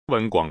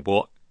文广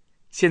播。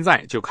现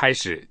在就开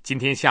始今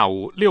天下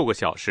午6个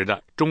小时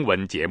的中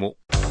文节目。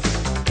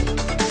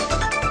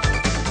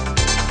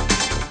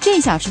这一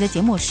小时的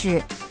节目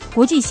是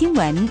国际新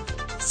闻、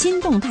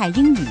新动态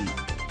英语、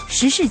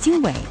时事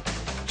经纬、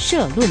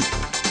社论。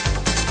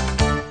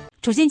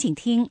首先请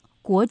听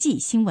国际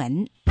新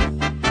闻。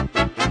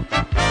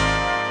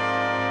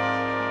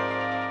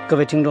各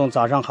位听众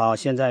早上好，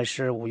现在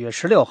是5月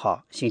16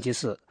号星期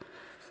四，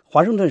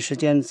华盛顿时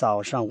间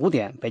早上5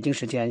点，北京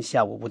时间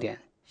下午5点。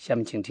下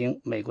面请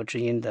听美国之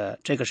音的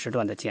这个时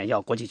段的简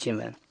要国际新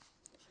闻。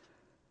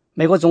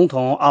美国总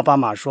统奥巴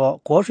马说，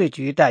国税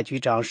局代局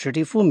长史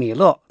蒂夫·米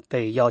勒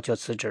被要求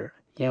辞职，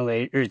因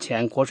为日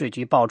前国税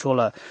局爆出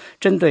了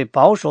针对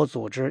保守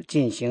组织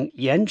进行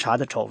严查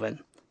的丑闻。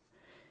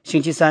星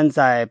期三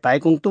在白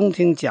宫东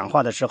厅讲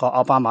话的时候，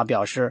奥巴马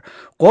表示，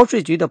国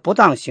税局的不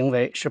当行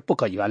为是不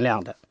可原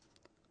谅的。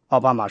奥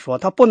巴马说，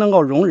他不能够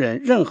容忍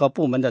任何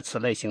部门的此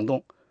类行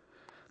动。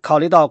考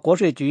虑到国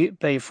税局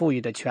被赋予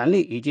的权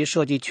利以及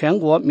涉及全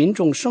国民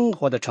众生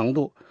活的程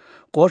度，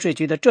国税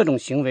局的这种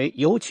行为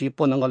尤其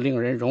不能够令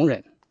人容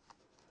忍。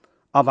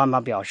奥巴马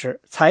表示，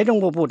财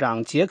政部部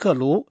长杰克·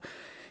卢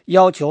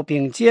要求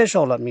并接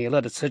受了米勒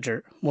的辞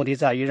职，目的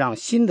在于让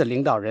新的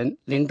领导人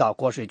领导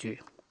国税局。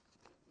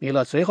米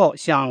勒随后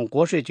向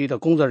国税局的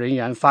工作人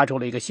员发出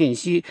了一个信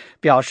息，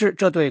表示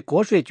这对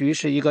国税局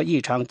是一个异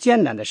常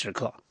艰难的时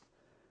刻。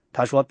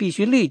他说，必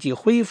须立即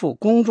恢复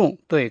公众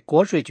对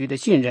国税局的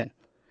信任。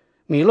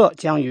米勒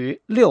将于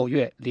6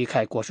月离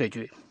开国税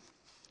局。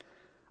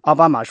奥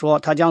巴马说，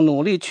他将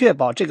努力确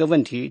保这个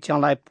问题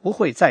将来不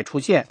会再出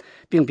现，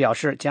并表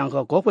示将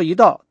和国会一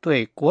道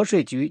对国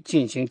税局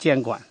进行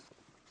监管。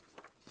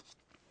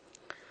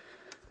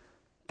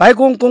白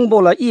宫公布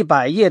了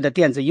100页的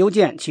电子邮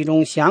件，其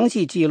中详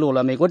细记录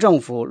了美国政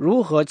府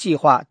如何计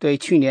划对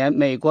去年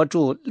美国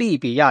驻利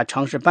比亚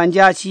城市班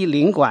加西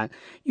领馆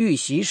遇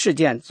袭事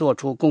件做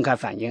出公开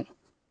反应。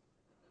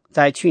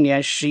在去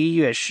年11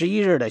月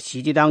11日的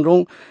袭击当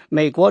中，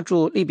美国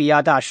驻利比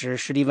亚大使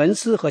史蒂文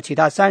斯和其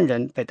他3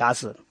人被打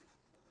死。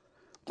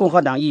共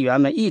和党议员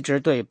们一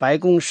直对白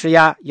宫施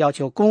压，要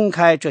求公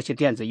开这些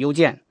电子邮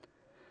件。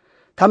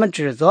他们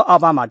指责奥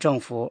巴马政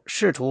府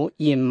试图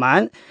隐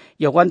瞒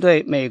有关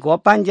对美国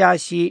班加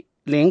西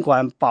领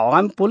馆保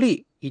安不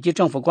力以及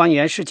政府官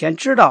员事前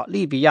知道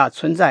利比亚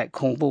存在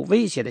恐怖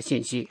威胁的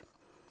信息。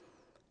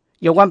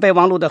有关备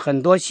忘录的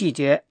很多细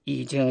节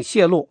已经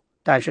泄露，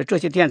但是这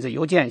些电子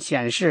邮件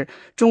显示，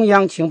中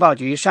央情报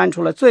局删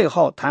除了最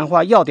后谈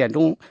话要点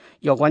中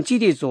有关基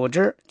地组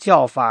织、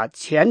教法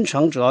虔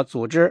诚者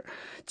组织、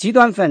极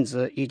端分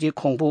子以及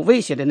恐怖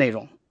威胁的内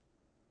容。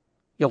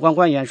有关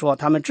官员说，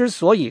他们之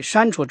所以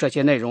删除这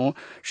些内容，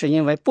是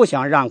因为不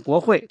想让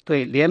国会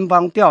对联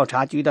邦调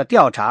查局的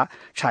调查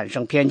产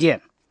生偏见。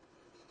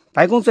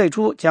白宫最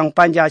初将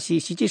班加西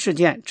袭击事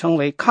件称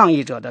为抗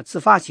议者的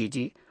自发袭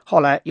击，后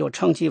来又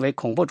称其为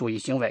恐怖主义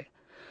行为。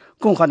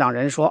共和党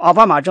人说，奥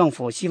巴马政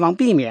府希望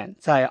避免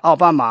在奥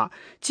巴马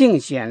竞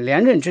选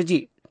连任之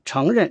际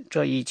承认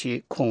这一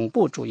起恐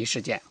怖主义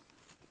事件。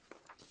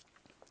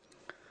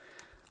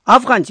阿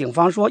富汗警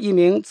方说，一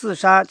名自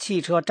杀汽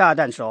车炸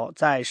弹手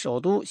在首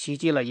都袭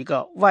击了一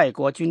个外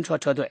国军车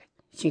车队。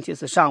星期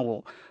四上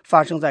午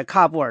发生在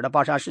喀布尔的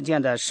爆炸事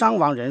件的伤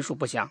亡人数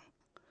不详。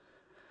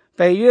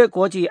北约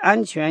国际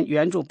安全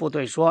援助部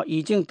队说，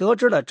已经得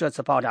知了这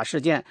次爆炸事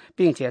件，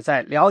并且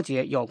在了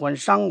解有关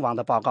伤亡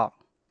的报告。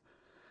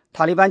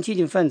塔利班激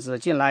进分子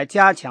近来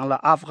加强了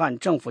阿富汗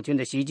政府军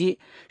的袭击，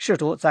试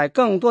图在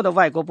更多的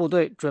外国部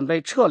队准备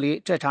撤离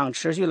这场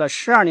持续了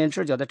12年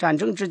之久的战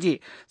争之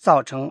际，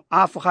造成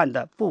阿富汗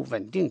的不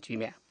稳定局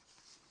面。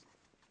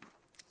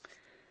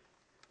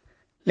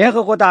联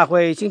合国大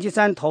会星期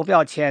三投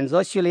票谴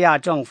责叙利亚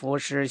政府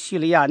使叙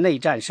利亚内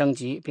战升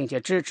级，并且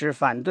支持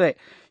反对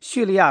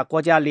叙利亚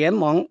国家联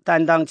盟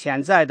担当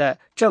潜在的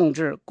政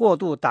治过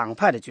渡党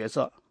派的角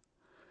色。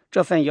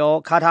这份由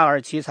卡塔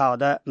尔起草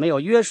的没有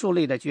约束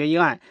力的决议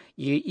案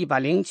以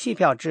107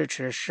票支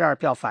持、12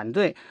票反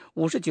对、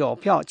59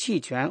票弃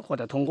权获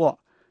得通过，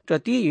这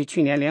低于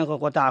去年联合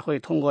国大会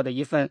通过的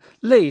一份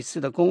类似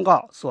的公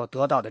告所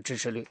得到的支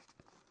持率。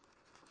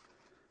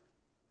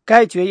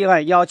该决议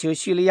案要求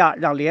叙利亚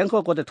让联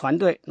合国的团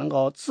队能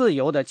够自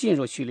由地进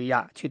入叙利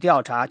亚，去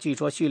调查据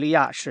说叙利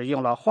亚使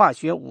用了化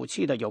学武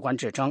器的有关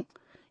指称。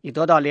已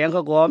得到联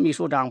合国秘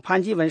书长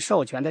潘基文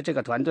授权的这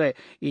个团队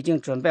已经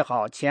准备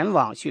好前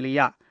往叙利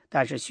亚，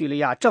但是叙利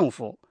亚政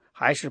府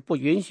还是不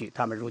允许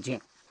他们入境。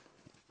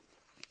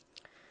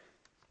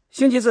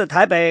星期四，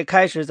台北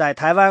开始在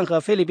台湾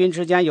和菲律宾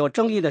之间有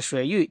争议的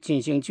水域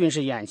进行军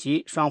事演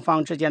习，双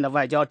方之间的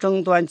外交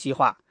争端激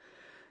化。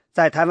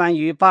在台湾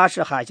于巴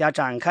士海峡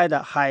展开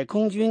的海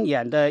空军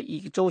演的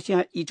一周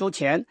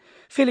前，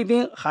菲律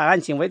宾海岸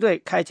警卫队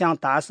开枪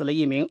打死了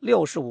一名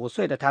65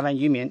岁的台湾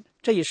渔民。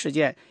这一事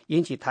件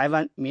引起台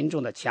湾民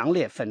众的强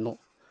烈愤怒。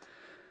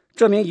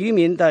这名渔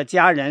民的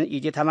家人以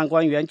及台湾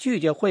官员拒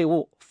绝会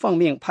晤，奉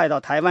命派到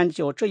台湾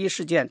就这一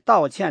事件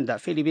道歉的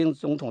菲律宾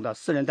总统的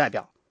私人代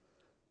表。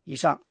以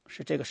上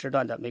是这个时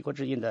段的美国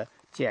之音的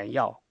简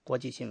要国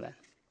际新闻。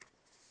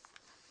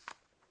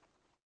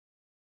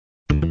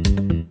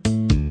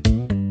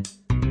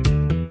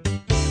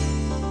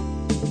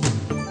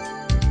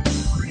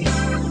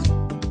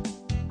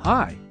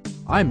Hi,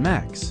 I'm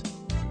Max.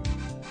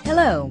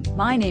 Hello,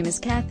 my name is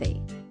Kathy.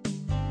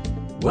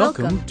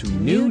 Welcome to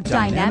New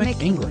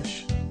Dynamic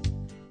English.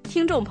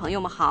 听众朋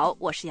友们好，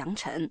我是杨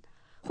晨，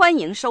欢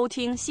迎收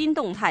听新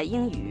动态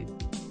英语。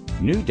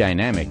New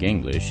Dynamic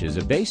English is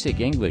a basic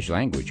English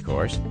language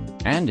course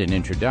and an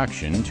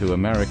introduction to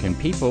American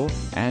people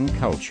and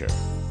culture.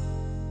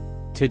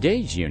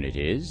 Today's unit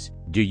is,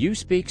 Do you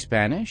speak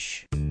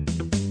Spanish?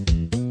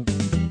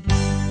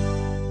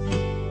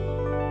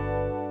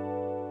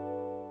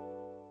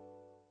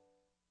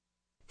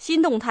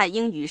 新动态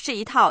英语是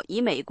一套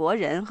以美国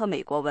人和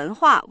美国文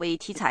化为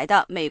题材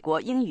的美国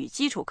英语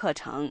基础课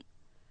程，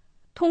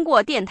通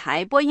过电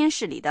台播音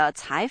室里的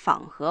采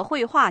访和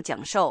绘画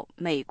讲授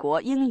美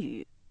国英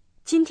语。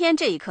今天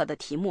这一课的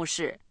题目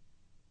是：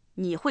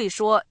你会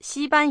说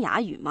西班牙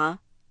语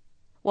吗？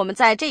我们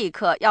在这一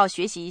课要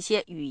学习一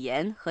些语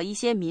言和一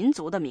些民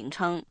族的名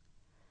称，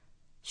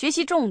学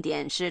习重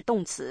点是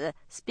动词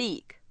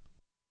speak。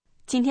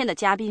今天的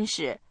嘉宾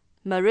是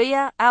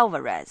Maria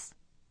Alvarez，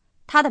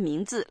 她的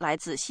名字来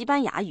自西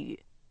班牙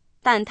语，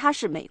但她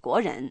是美国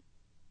人。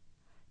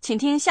请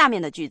听下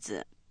面的句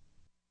子。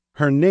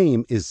Her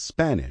name is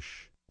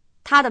Spanish.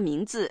 她的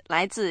名字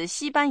来自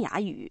西班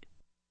牙语。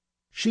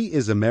She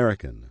is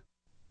American.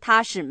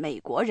 她是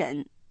美国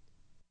人。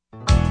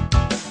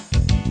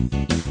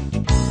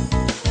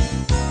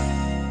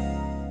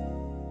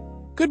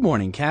Good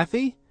morning,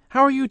 Kathy.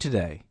 How are you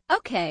today?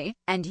 Okay,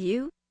 and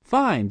you?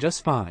 Fine,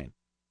 just fine.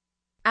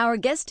 Our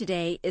guest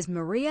today is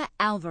Maria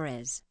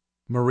Alvarez.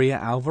 Maria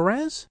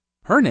Alvarez?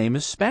 Her name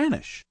is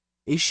Spanish.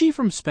 Is she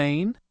from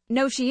Spain?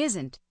 No, she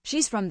isn't.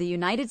 She's from the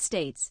United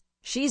States.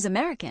 She's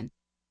American.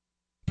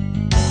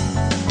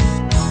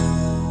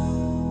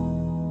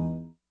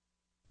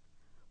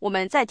 我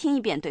们再听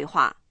一遍对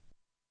话。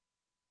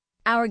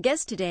Our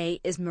guest today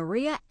is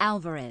Maria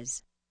Alvarez.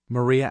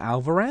 Maria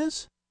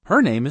Alvarez?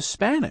 Her name is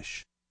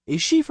Spanish.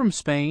 Is she from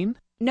Spain?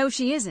 No,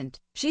 she isn't.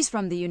 She's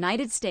from the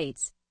United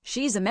States.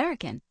 She's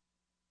American.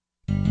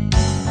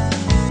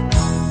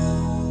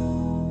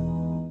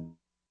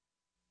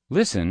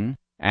 Listen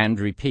and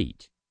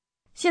repeat.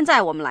 现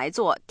在我们来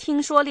做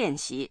听说练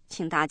习，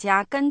请大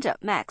家跟着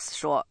Max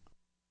说。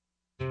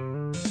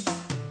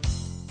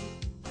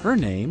Her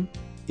name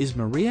is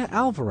Maria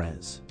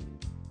Alvarez.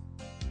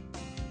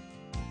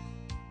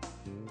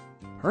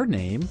 Her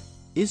name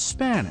is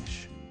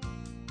Spanish.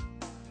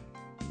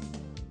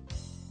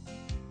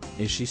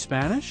 Is she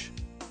Spanish?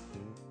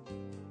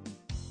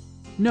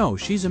 No,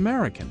 she's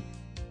American.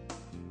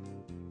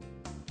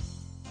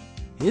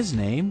 His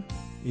name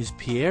is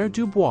Pierre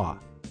Dubois.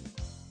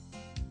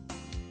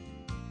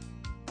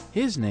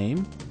 His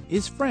name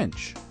is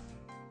French.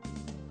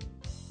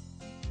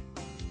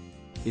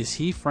 Is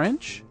he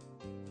French?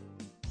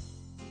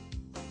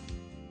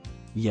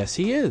 Yes,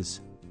 he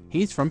is.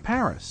 He's from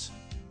Paris.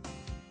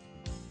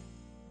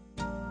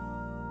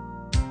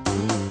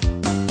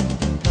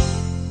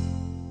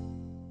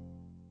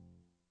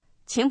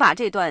 请把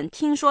这段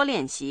听说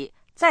练习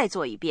再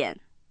做一遍。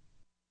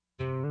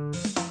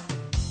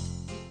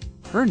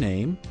Her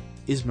name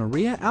is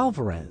Maria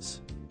Alvarez.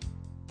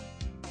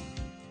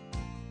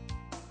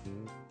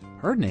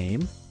 Her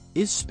name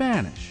is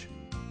Spanish.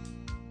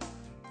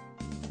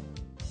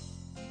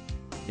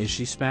 Is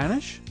she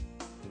Spanish?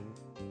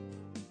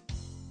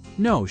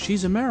 No,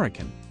 she's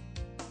American.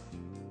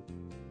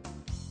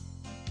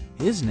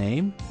 His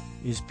name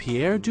is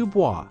Pierre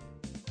Dubois.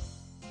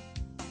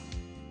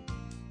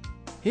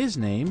 His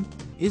name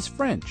is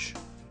French.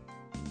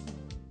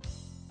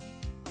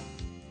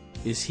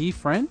 Is he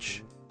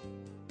French?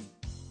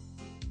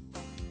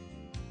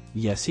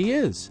 Yes, he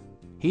is.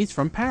 He's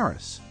from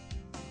Paris.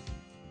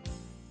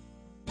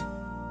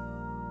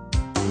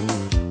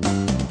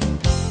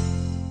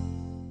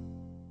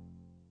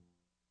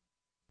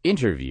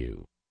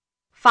 Interview.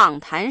 访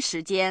谈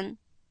时间。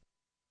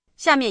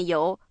下面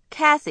由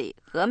Kathy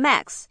和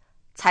Max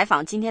采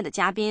访今天的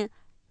嘉宾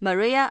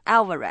Maria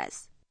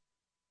Alvarez。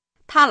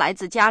她来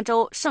自加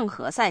州圣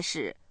何塞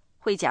市，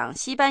会讲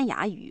西班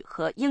牙语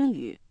和英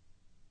语。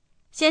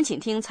先请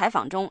听采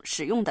访中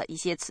使用的一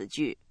些词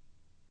句。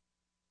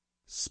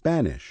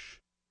Spanish.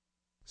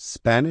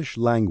 Spanish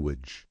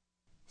language.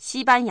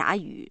 西班牙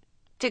语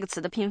这个词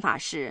的拼法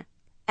是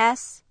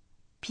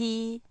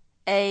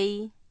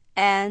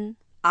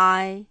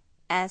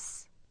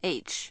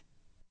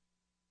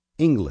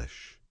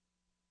S-P-A-N-I-S-H。English.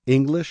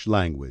 English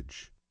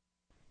language.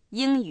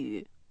 英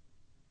语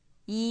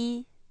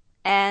E-N-G-L-I-S-H。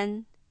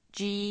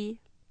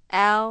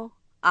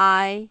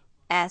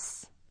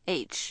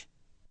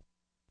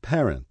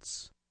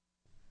 Parents.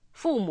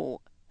 父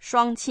母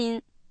双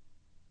亲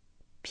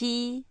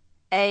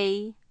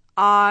P-A-R-E-N-T-S。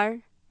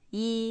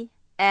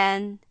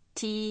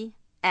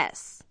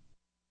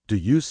 Do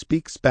you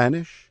speak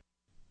Spanish?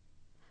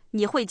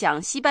 你会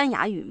讲西班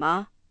牙语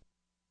吗？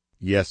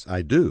 Yes,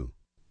 I do.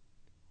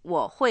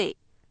 我会。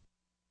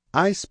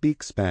 I speak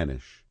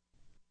Spanish.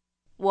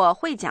 我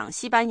会讲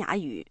西班牙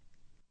语。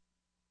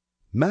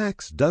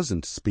 Max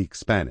doesn't speak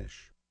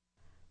Spanish.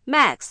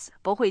 Max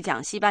不会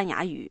讲西班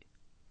牙语。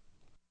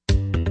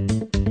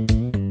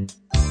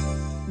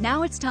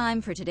Now it's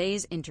time for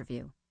today's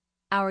interview.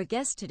 Our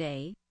guest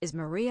today is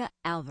Maria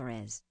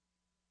Alvarez.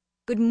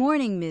 Good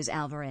morning, Ms.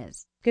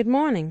 Alvarez. Good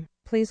morning.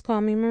 Please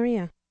call me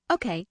Maria.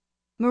 Okay.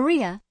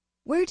 Maria,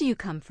 where do you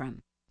come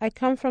from? I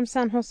come from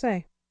San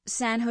Jose.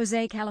 San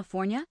Jose,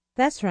 California?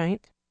 That's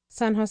right.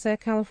 San Jose,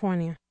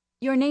 California.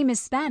 Your name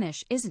is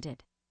Spanish, isn't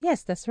it?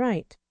 Yes, that's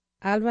right.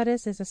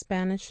 Alvarez is a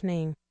Spanish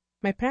name.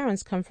 My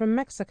parents come from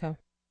Mexico.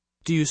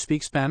 Do you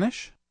speak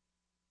Spanish?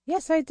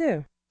 Yes, I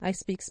do. I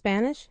speak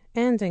Spanish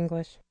and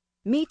English.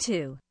 Me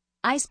too.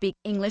 I speak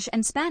English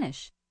and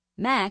Spanish.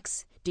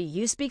 Max, do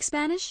you speak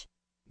Spanish?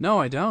 No,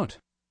 I don't.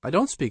 I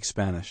don't speak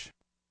Spanish.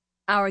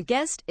 Our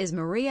guest is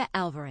Maria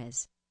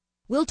Alvarez.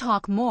 We'll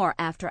talk more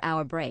after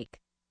our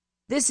break.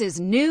 This is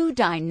New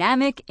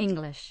Dynamic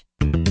English.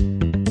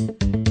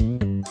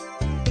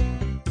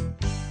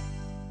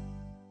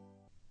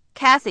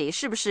 Kathy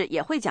是不是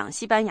也会讲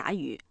西班牙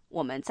语？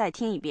我们再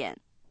听一遍。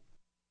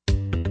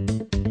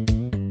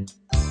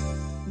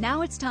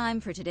Now it's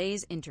time for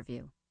today's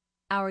interview.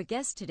 Our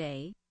guest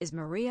today is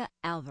Maria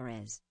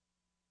Alvarez.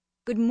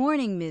 Good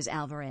morning, Ms.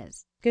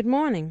 Alvarez. Good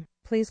morning.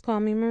 Please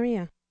call me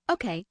Maria.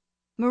 Okay.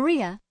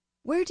 Maria,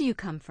 where do you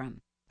come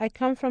from? I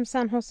come from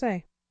San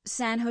Jose.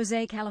 San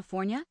Jose,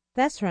 California?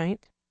 That's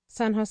right.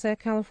 San Jose,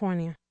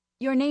 California.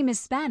 Your name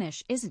is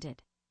Spanish, isn't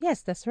it?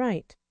 Yes, that's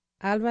right.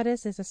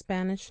 Alvarez is a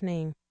Spanish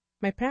name.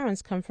 My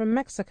parents come from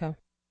Mexico.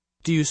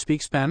 Do you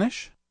speak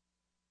Spanish?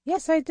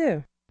 Yes, I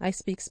do. I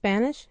speak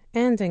Spanish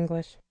and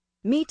English.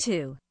 Me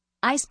too.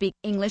 I speak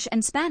English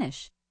and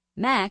Spanish.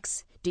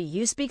 Max, do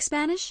you speak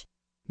Spanish?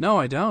 No,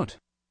 I don't.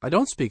 I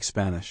don't speak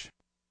Spanish.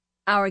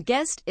 Our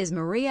guest is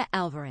Maria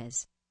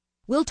Alvarez.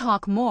 We'll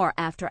talk more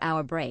after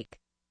our break.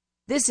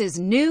 This is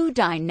New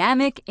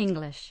Dynamic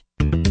English.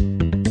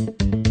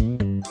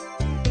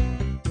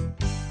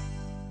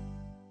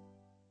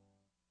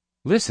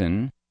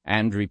 Listen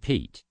and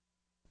repeat.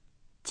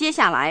 接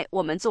下来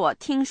我们做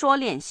听说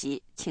练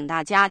习，请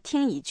大家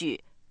听一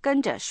句，跟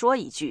着说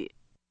一句。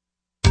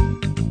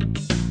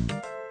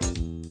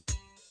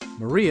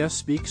Maria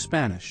speaks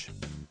Spanish.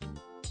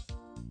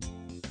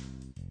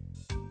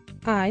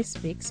 I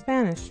speak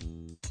Spanish.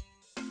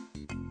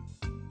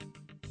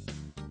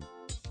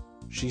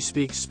 She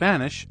speaks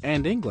Spanish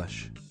and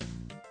English.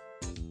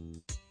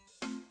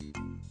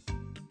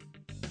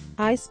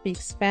 I speak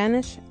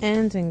Spanish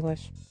and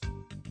English.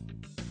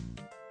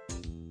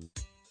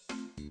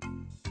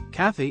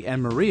 Kathy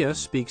and Maria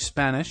speak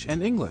Spanish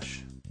and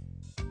English.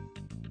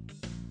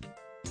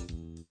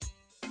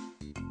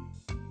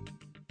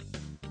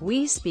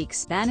 We speak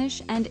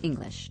Spanish and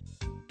English.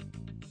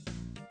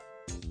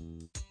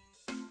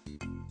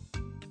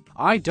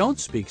 I don't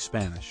speak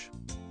Spanish.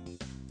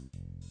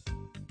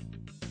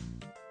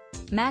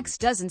 Max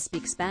doesn't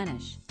speak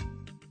Spanish.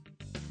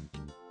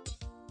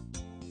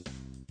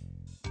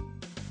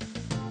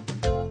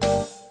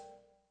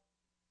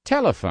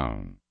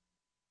 Telephone.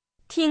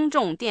 听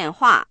众电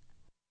话。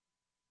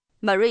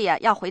Maria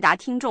要回答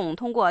听众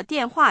通过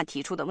电话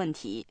提出的问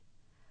题。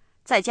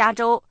在加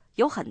州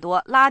有很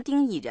多拉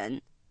丁裔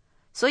人，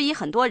所以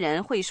很多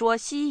人会说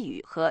西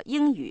语和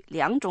英语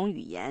两种语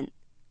言。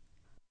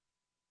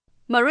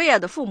Maria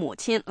的父母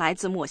亲来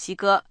自墨西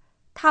哥，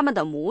他们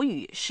的母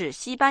语是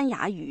西班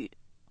牙语。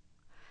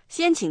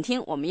先请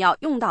听我们要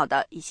用到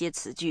的一些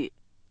词句。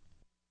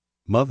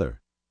Mother.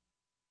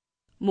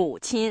 母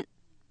亲，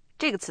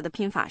这个词的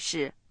拼法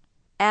是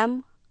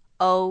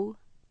M-O-T-H-E-R。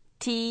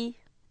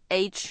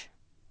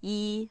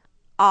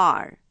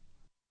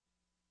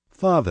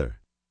 Father.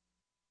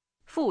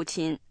 父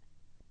亲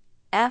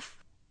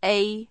F-A-T-H-E-R。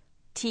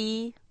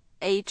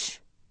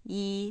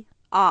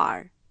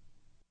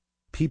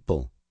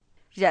 People.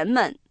 人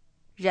们，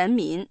人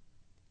民，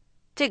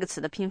这个词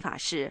的拼法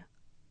是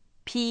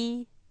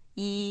P-E-O-P-L-E。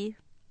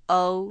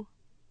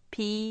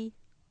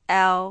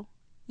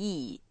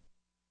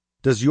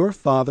 Does your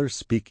father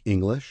speak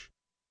English?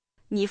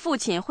 你父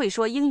亲会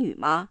说英语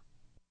吗？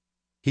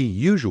 He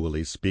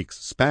usually speaks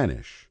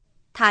Spanish.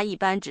 他一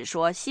般只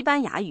说西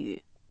班牙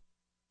语。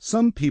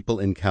Some people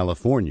in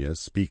California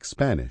speak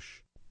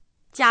Spanish.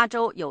 加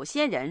州有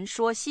些人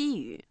说西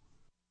语。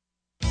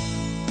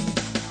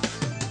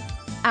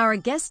Our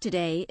guest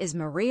today is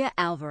Maria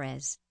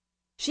Alvarez.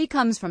 She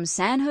comes from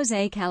San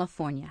Jose,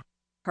 California.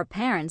 Her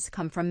parents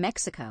come from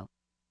Mexico.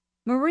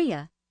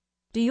 Maria,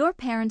 do your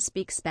parents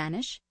speak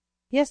Spanish?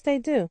 Yes, they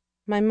do.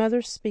 My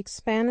mother speaks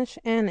Spanish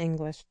and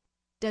English.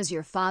 Does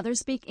your father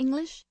speak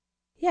English?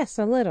 Yes,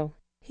 a little.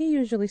 He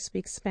usually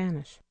speaks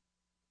Spanish.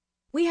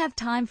 We have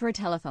time for a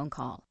telephone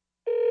call.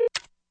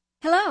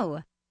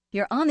 Hello.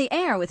 You're on the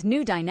air with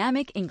New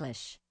Dynamic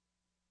English.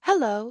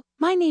 Hello,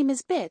 my name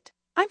is Bit.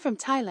 I'm from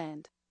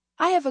Thailand.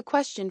 I have a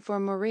question for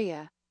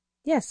Maria.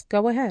 Yes,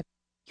 go ahead.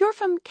 You're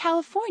from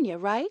California,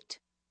 right?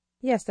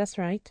 Yes, that's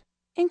right.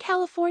 In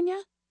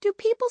California, do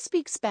people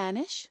speak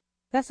Spanish?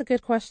 That's a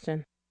good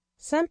question.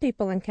 Some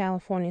people in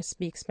California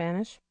speak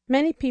Spanish.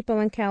 Many people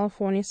in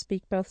California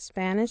speak both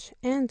Spanish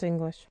and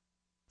English.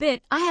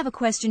 Bit, I have a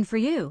question for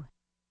you.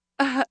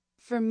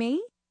 For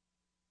me?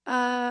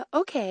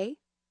 Okay.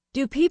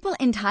 Do people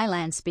in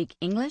Thailand speak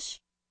English?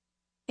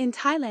 In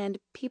Thailand,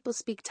 people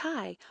speak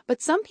Thai,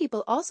 but some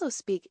people also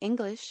speak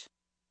English.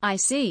 I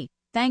see.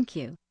 Thank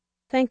you.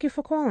 Thank you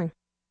for calling.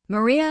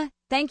 Maria,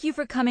 thank you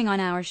for coming on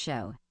our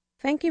show.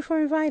 Thank you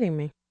for inviting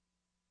me.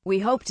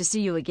 We hope to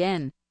see you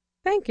again.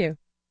 Thank you.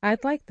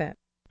 I'd like that.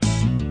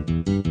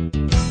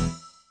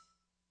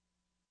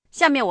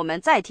 下面我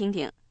们再听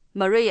听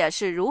Maria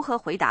是如何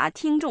回答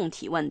听众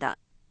提问的。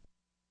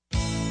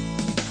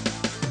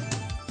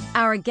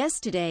Our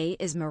guest today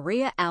is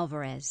Maria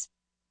Alvarez.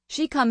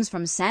 She comes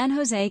from San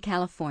Jose,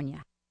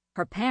 California.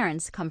 Her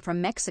parents come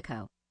from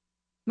Mexico.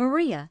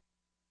 Maria,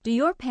 do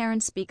your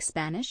parents speak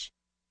Spanish?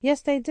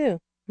 Yes, they do.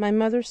 My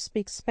mother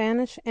speaks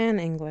Spanish and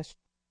English.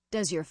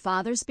 Does your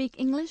father speak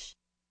English?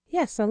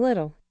 Yes, a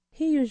little.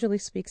 He usually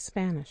speaks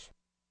Spanish.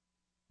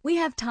 We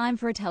have time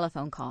for a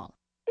telephone call.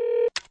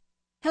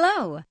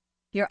 Hello.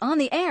 You're on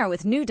the air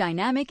with New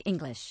Dynamic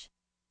English.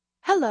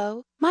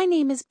 Hello, my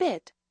name is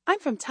Bit. I'm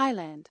from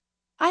Thailand.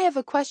 I have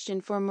a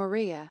question for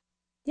Maria.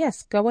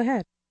 Yes, go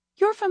ahead.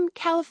 You're from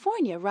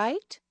California,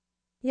 right?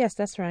 Yes,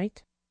 that's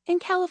right. In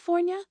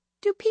California,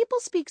 do people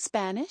speak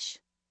Spanish?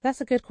 That's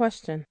a good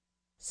question.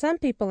 Some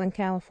people in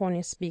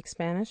California speak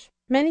Spanish.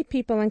 Many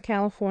people in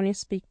California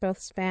speak both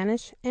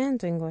Spanish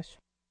and English.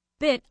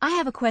 Bit, I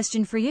have a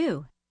question for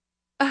you.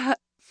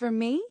 For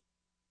me?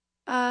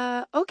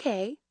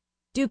 Okay.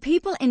 Do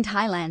people in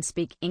Thailand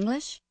speak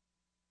English?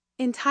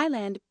 In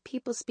Thailand,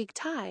 people speak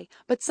Thai,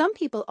 but some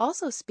people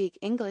also speak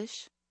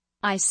English.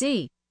 I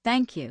see.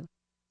 Thank you.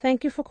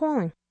 Thank you for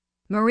calling.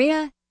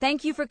 Maria,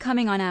 thank you for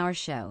coming on our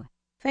show.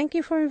 Thank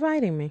you for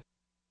inviting me.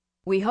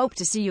 We hope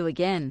to see you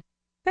again.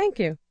 Thank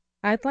you.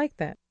 I'd like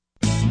that.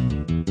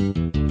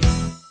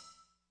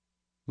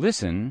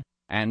 Listen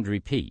and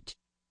repeat.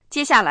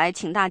 接下来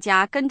请大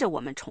家跟着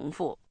我们重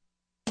复。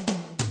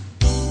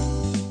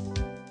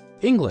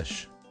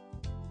 English.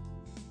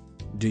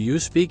 Do you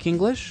speak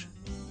English?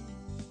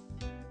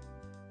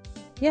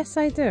 Yes,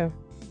 I do.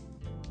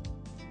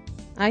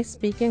 I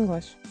speak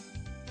English.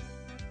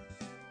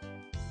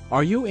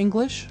 Are you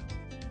English?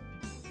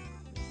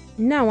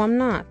 No, I'm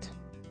not.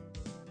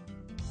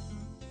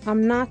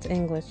 I'm not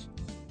English.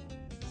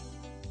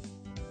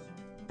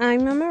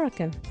 I'm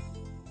American.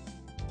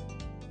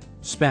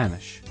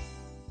 Spanish.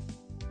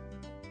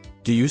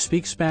 Do you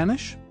speak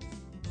Spanish?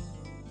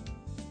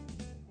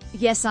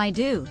 Yes, I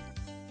do.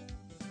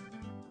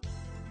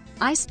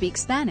 I speak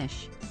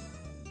Spanish.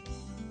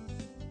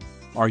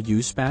 Are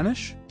you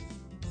Spanish?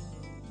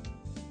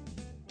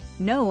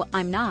 No,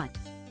 I'm not.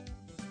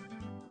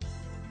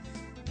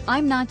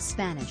 I'm not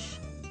Spanish.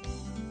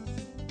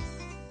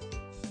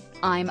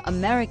 I'm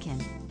American.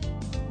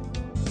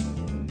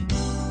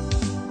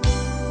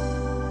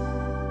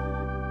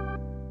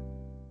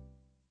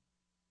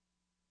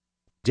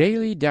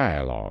 Daily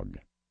Dialogue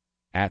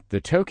at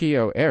the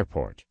Tokyo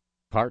Airport,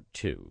 Part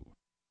 2.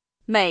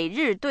 每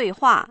日对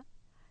话，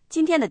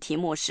今天的题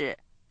目是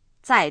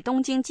在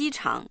东京机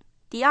场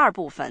第二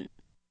部分。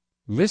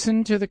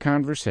 Listen to the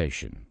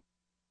conversation.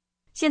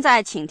 现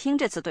在请听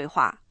这次对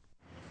话。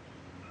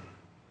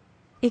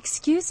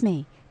 Excuse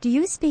me, do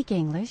you speak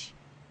English?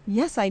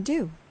 Yes, I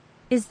do.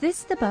 Is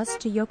this the bus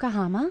to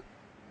Yokohama?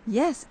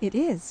 Yes, it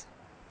is.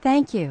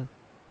 Thank you.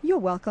 You're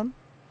welcome.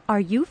 Are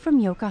you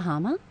from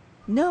Yokohama?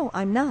 No,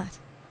 I'm not.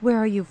 Where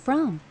are you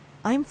from?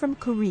 I'm from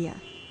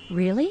Korea.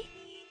 Really?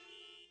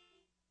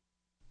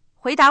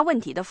 回答问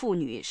题的妇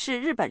女是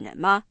日本人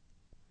吗？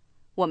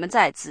我们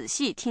再仔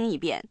细听一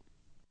遍。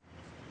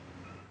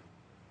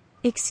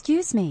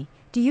 Excuse me,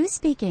 do you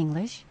speak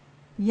English?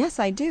 Yes,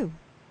 I do.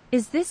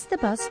 Is this the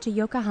bus to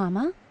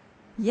Yokohama?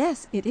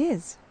 Yes, it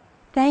is.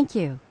 Thank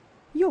you.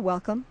 You're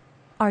welcome.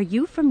 Are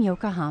you from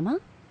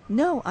Yokohama?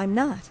 No, I'm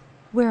not.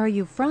 Where are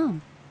you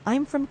from?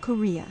 I'm from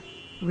Korea.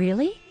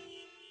 Really?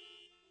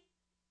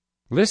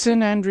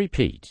 Listen and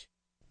repeat.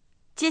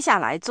 接下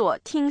来做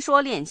听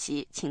说练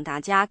习，请大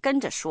家跟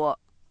着说。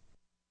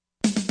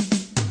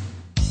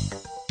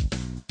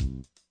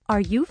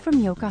 Are you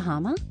from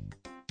Yokohama?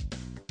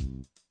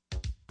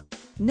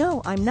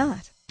 No, I'm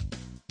not.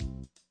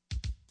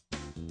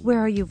 Where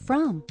are you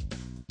from?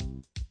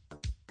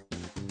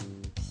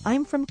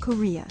 I'm from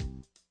Korea.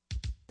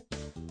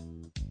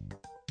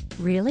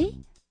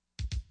 Really?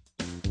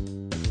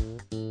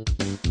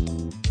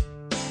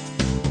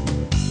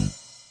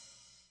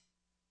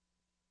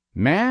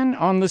 Man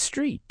on the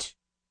street.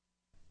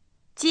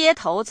 街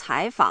头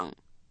采访。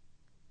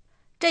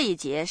这一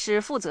节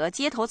是负责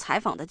街头采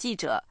访的记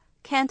者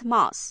Kent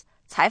Moss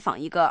采访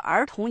一个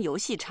儿童游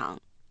戏场。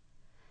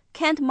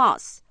Kent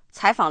Moss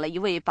采访了一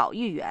位保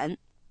育员。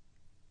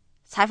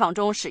采访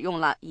中使用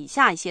了以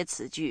下一些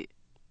词句：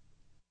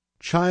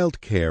 Child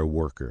care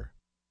worker,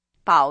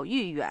 保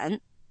育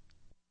员、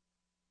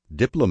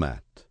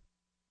 diplomat,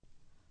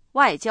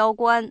 外交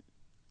官。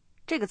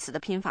这个词的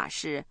拼法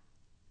是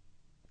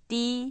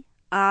D-I-P-L-O-M-A-T。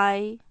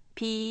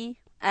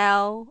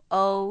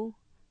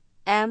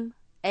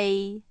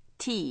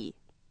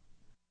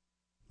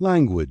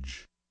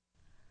 language,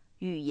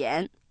 语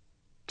言。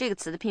这个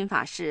词的拼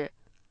法是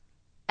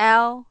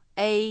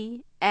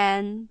L-A-N-G-U-A-G-E。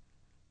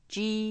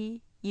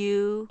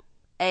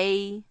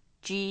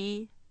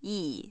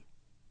E.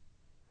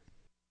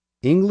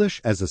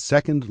 English as a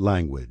second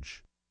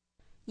language.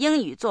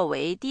 英语作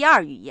为第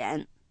二语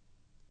言。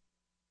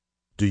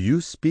Do you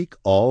speak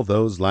all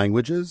those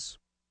languages?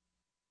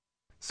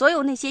 所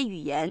有那些语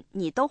言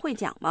你都会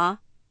讲吗？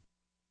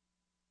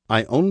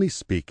 I only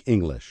speak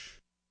English.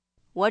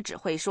 我只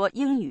会说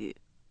英语。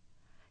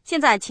现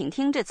在请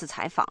听这次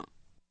采访。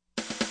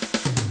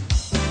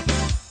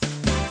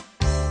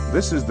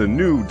This is the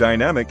new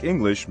dynamic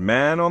English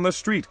man on the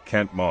street,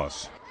 Kent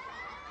Moss.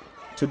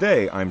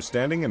 Today, I'm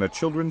standing in a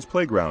children's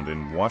playground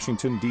in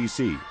Washington,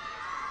 D.C.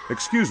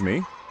 Excuse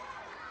me,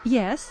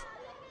 Yes?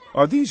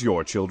 are these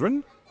your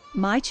children?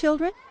 My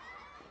children?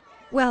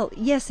 Well,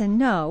 yes and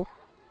no.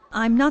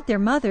 I'm not their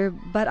mother,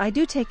 but I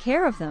do take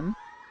care of them.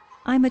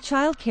 I'm a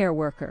child care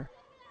worker.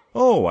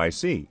 Oh, I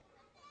see.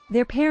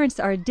 Their parents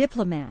are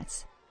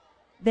diplomats.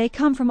 They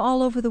come from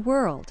all over the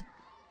world.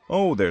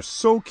 Oh, they're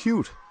so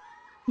cute.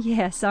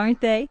 Yes, aren't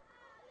they?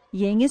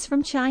 Ying is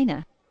from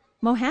China.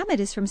 Mohammed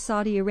is from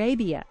Saudi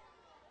Arabia.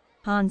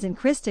 Hans and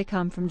Krista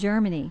come from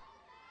Germany.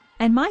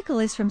 And Michael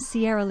is from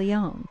Sierra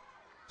Leone.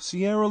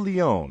 Sierra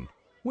Leone.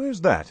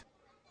 Where's that?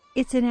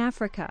 It's in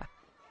Africa.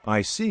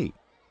 I see.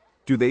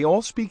 Do they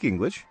all speak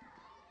English?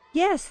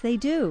 Yes, they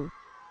do.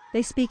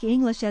 They speak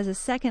English as a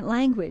second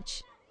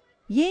language.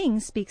 Ying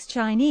speaks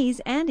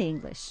Chinese and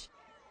English.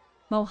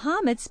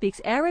 Mohammed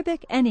speaks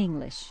Arabic and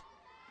English.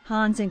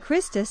 Hans and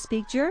Krista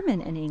speak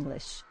German and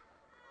English.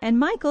 And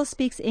Michael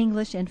speaks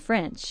English and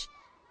French.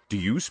 Do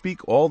you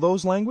speak all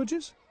those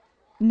languages?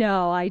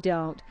 No, I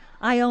don't.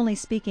 I only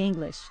speak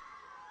English.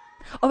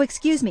 Oh,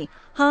 excuse me.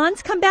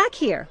 Hans, come back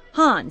here.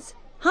 Hans,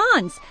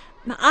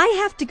 I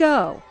have to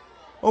go.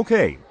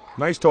 Okay,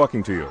 nice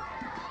talking to you.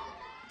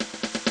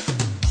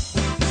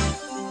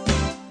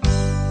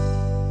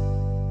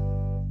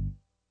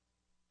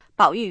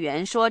 保育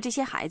员说这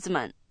些孩子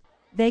们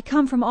They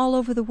come from all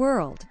over the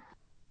world.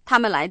 他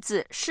们来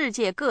自世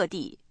界各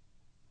地，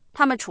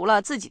他们除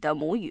了自己的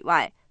母语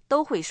外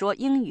都会说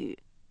英语，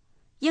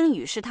英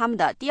语是他们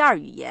的第二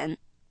语言。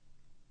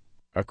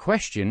A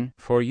question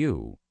for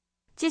you.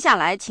 接下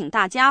来请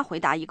大家回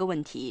答一个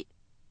问题。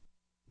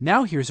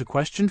 Now here's a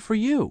question for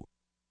you.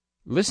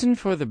 Listen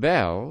for the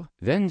bell,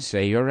 then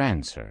say your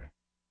answer.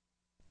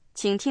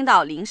 请听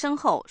到铃声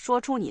后说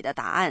出你的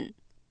答案。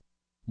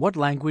 What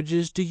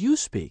languages do you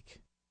speak?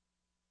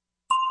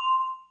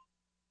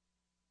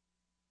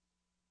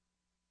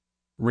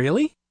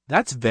 Really?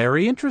 That's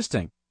very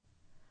interesting.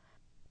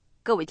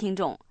 各位听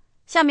众，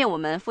下面我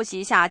们复习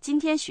一下今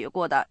天学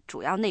过的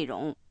主要内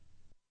容。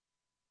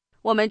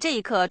我们这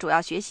一课主要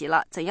学习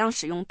了怎样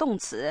使用动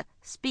词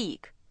speak，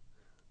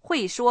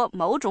 会说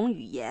某种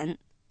语言，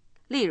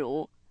例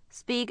如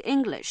speak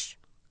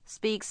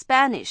English、speak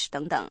Spanish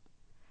等等，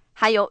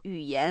还有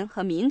语言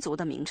和民族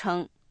的名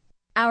称。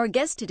 Our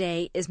guest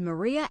today is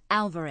Maria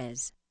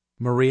Alvarez.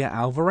 Maria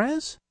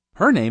Alvarez?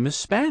 Her name is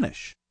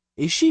Spanish.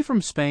 Is she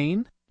from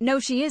Spain? No,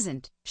 she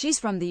isn't. She's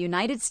from the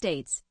United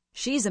States.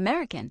 She's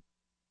American.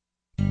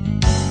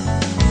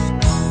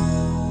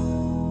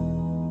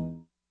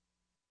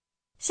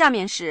 下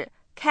面是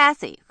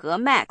Kathy 和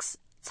Max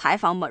采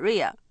访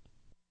Maria。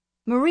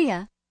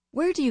 Maria,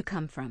 where do you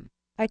come from?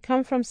 I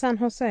come from San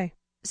Jose.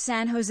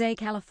 San Jose,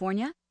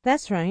 California?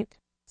 That's right.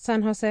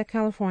 San Jose,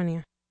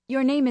 California.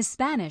 Your name is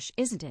Spanish,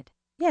 isn't it?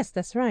 Yes,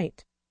 that's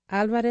right.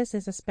 Alvarez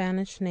is a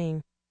Spanish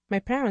name. My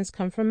parents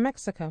come from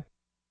Mexico.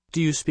 Do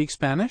you speak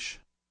Spanish?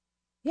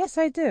 Yes,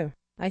 I do.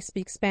 I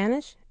speak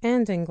Spanish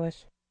and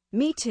English.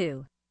 Me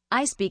too.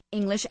 I speak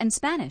English and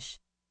Spanish.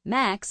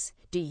 Max,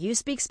 do you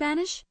speak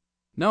Spanish?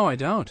 No, I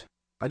don't.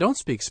 I don't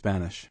speak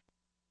Spanish.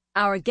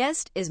 Our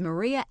guest is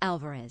Maria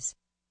Alvarez.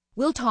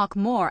 We'll talk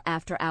more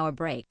after our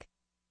break.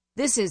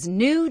 This is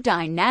New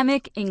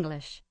Dynamic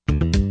English.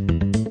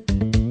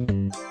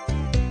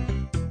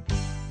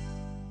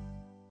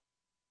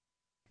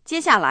 接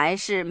下来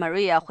是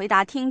Maria 回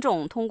答听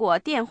众通过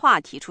电话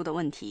提出的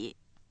问题。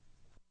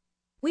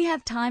 We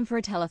have time for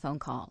a telephone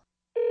call.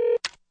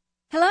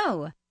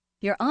 Hello.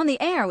 You're on the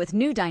air with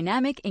New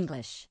Dynamic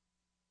English.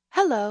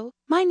 Hello,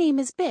 my name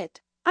is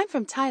Bit. I'm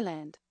from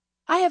Thailand.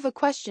 I have a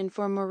question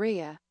for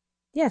Maria.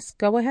 Yes,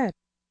 go ahead.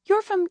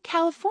 You're from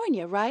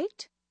California,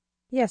 right?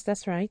 Yes,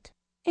 that's right.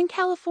 In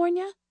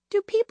California,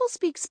 do people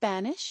speak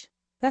Spanish?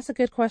 That's a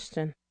good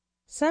question.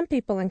 Some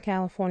people in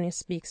California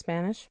speak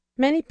Spanish.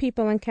 Many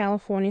people in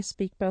California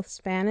speak both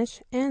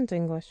Spanish and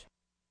English.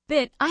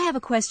 Bit, I have a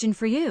question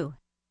for you.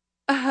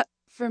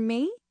 For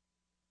me?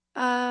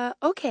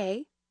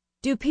 Okay.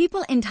 Do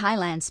people in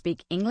Thailand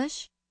speak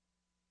English?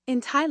 In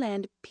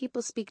Thailand,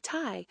 people speak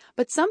Thai,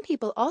 but some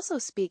people also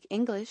speak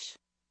English.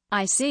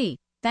 I see.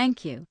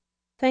 Thank you.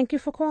 Thank you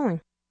for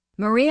calling.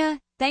 Maria,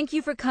 thank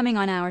you for coming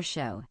on our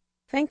show.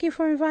 Thank you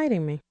for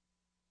inviting me.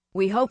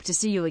 We hope to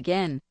see you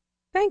again.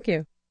 Thank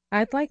you.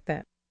 I'd like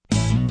that.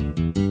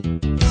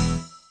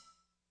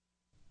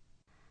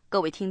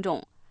 各位听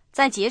众，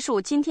在结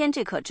束今天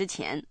这课之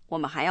前，我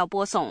们还要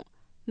播送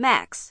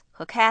Max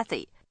和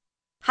Kathy，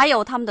 还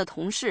有他们的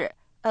同事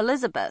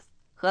Elizabeth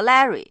和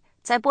Larry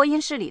在播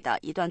音室里的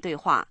一段对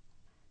话，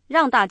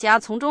让大家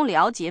从中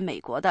了解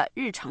美国的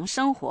日常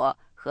生活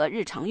和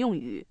日常用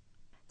语。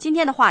今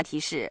天的话题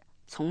是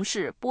从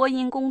事播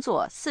音工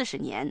作40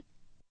年。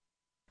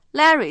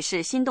Larry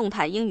是新动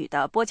态英语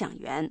的播讲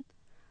员，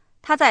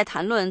他在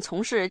谈论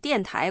从事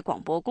电台广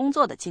播工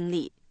作的经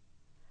历。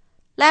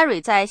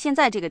Larry 在现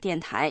在这个电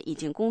台已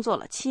经工作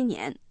了7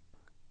年。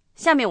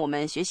下面我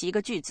们学习一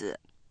个句子。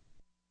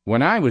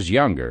When I was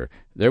younger,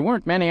 there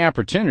weren't many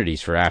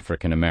opportunities for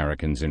African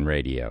Americans in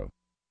radio.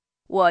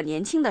 我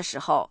年轻的时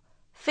候，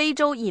非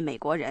洲裔美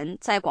国人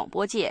在广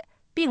播界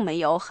并没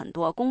有很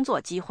多工作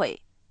机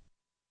会。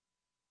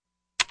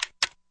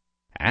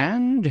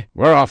And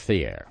we're off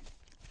the air.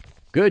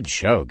 Good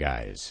show,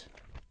 guys.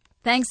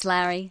 Thanks,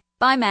 Larry.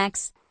 Bye,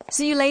 Max.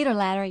 See you later,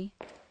 Larry.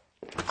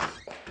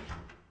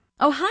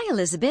 Oh, hi,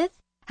 Elizabeth.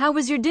 How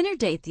was your dinner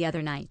date the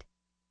other night?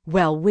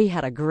 Well, we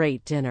had a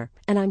great dinner,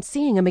 and I'm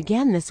seeing him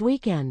again this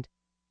weekend.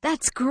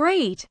 That's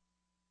great.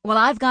 Well,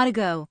 I've got to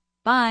go.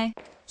 Bye.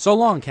 So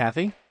long,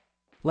 Kathy.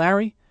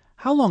 Larry,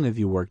 how long have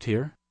you worked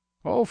here?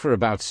 Oh, for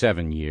about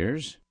 7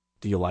 years.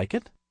 Do you like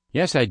it?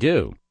 Yes, I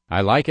do.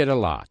 I like it a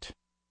lot.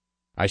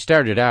 I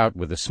started out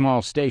with a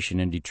small station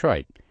in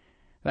Detroit.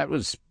 That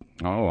was,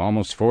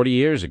 almost 40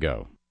 years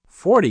ago.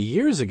 40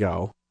 years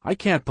ago? I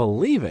can't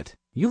believe it.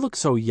 You look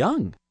so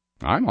young.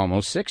 I'm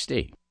almost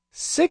 60.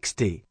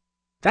 60?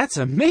 That's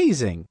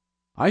amazing.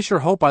 I sure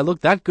hope I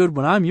look that good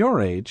when I'm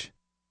your age.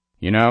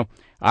 You know,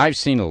 I've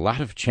seen a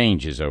lot of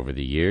changes over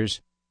the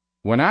years.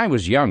 When I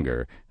was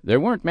younger, there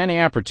weren't many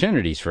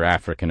opportunities for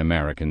African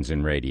Americans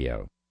in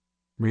radio.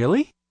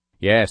 Really?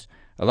 Yes,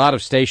 a lot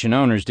of station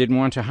owners didn't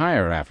want to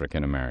hire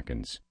African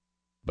Americans.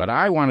 But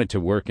I wanted to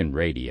work in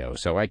radio,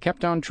 so I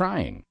kept on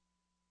trying.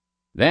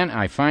 Then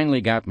I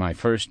finally got my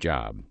first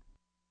job.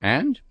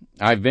 And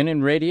I've been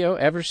in radio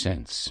ever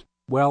since.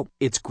 Well,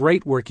 it's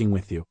great working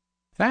with you.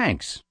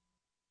 Thanks.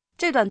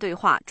 这段对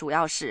话主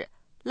要是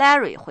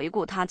Larry 回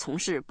顾他从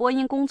事播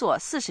音工作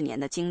40年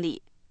的经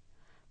历。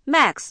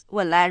Max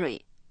问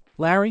Larry，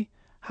 Larry,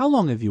 how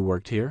long have you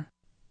worked here?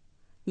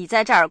 你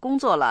在这儿工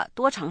作了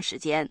多长时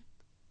间？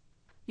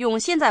用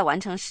现在完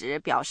成时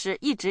表示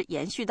一直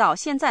延续到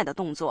现在的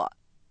动作。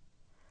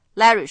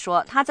Larry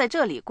说他在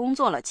这里工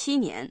作了7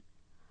年，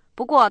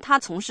不过他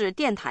从事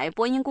电台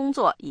播音工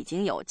作已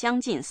经有将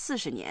近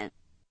40年。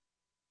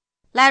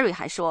Larry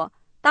还说，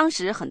当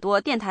时很多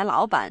电台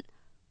老板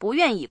不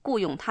愿意雇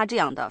佣他这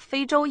样的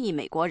非洲裔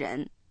美国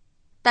人，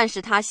但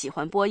是他喜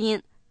欢播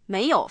音，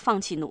没有放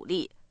弃努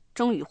力，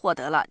终于获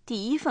得了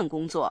第一份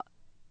工作。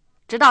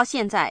直到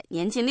现在，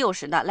年近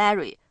60的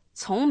Larry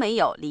从没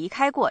有离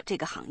开过这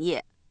个行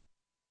业。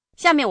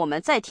下面我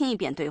们再听一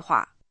遍对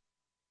话。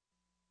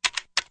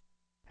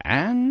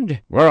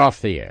And we're off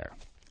the air.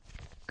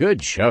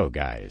 Good show,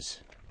 guys.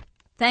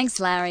 Thanks,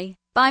 Larry.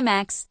 Bye,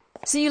 Max.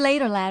 See you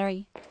later,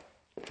 Larry.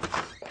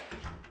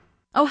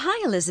 Oh,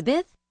 hi,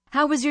 Elizabeth.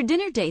 How was your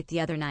dinner date the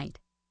other night?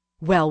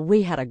 Well,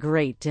 we had a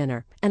great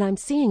dinner, and I'm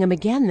seeing him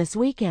again this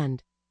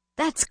weekend.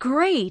 That's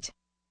great.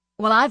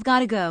 Well, I've got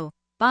to go.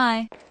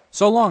 Bye.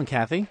 So long,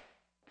 Kathy.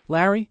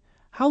 Larry,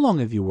 how long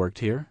have you worked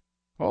here?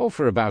 Oh,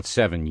 for about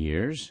 7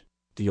 years.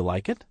 Do you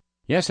like it?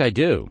 Yes, I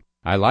do.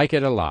 I like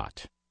it a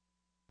lot.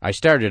 I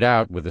started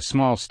out with a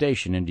small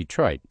station in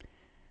Detroit.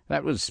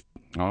 That was,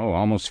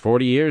 almost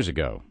 40 years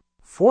ago.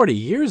 40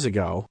 years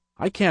ago?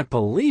 I can't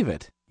believe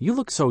it. You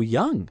look so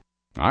young.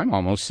 I'm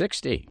almost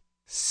 60.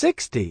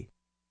 60?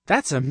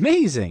 That's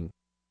amazing.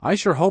 I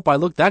sure hope I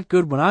look that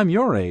good when I'm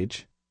your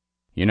age.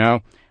 You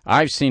know,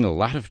 I've seen a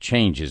lot of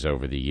changes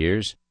over the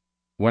years.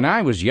 When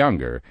I was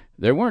younger,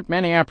 there weren't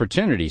many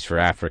opportunities for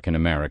African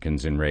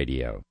Americans in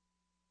radio.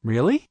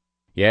 Really?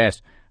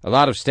 Yes, a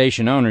lot of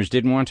station owners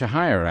didn't want to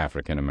hire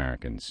African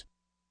Americans.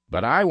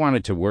 But I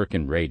wanted to work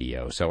in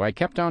radio, so I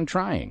kept on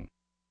trying.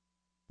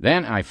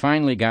 Then I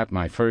finally got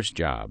my first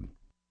job.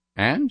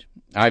 And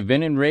I've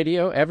been in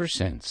radio ever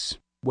since.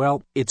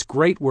 Well, it's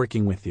great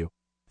working with you.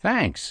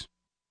 Thanks.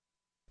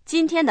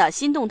 今天的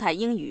新动态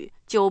英语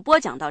就播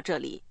讲到这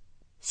里，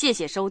谢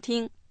谢收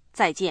听，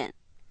再见。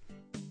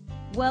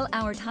Well,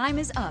 our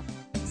time is up.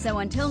 So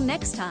until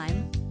next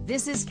time,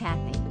 this is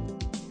Kathy.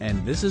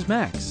 And this is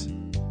Max.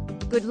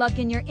 Good luck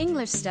in your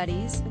English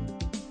studies.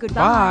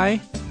 Goodbye.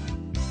 Bye.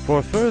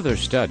 For further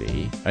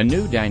study, a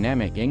new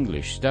dynamic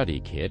English study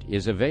kit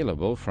is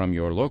available from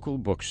your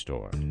local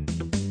bookstore.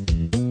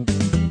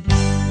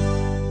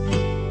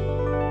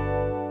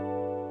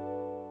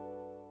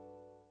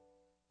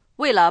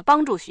 为了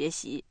帮助学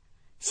习，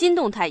新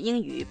动态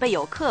英语备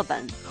有课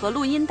本和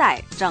录音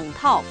带整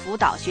套辅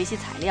导学习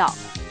材料，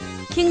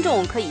听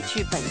众可以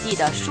去本地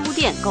的书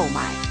店购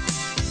买。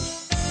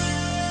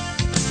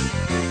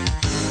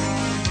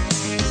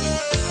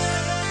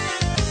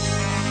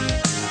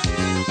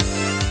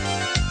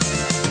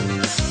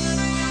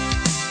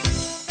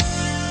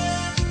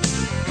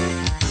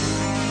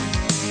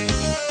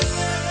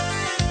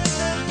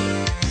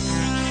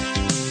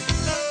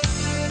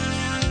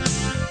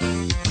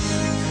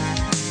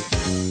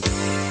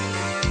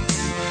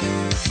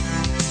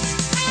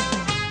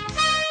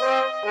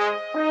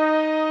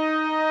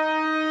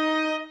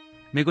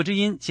美国之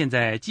音现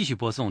在继续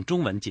播送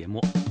中文节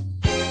目。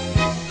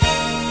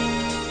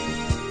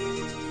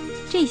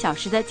这一小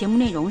时的节目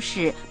内容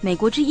是美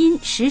国之音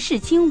时事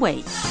经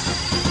纬。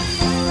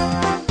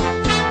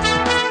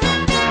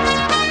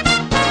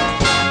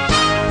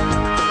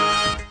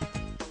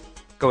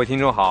各位听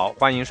众好，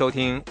欢迎收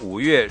听5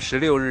月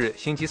16日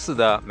星期四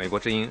的美国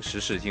之音时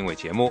事经纬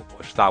节目，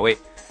我是大卫。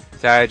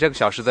在这个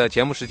小时的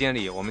节目时间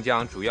里，我们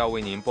将主要为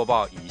您播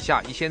报以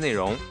下一些内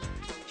容。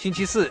星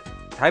期四，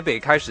台北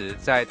开始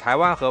在台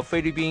湾和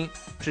菲律宾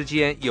之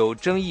间有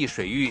争议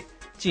水域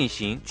进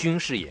行军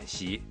事演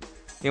习。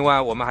另外，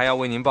我们还要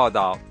为您报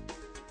道，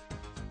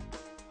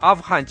阿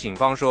富汗警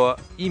方说，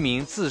一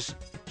名自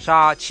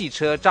杀汽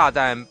车炸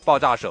弹爆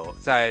炸手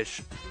在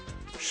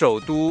首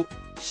都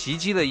袭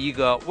击了一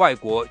个外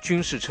国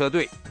军事车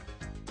队。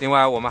另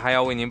外，我们还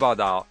要为您报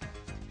道，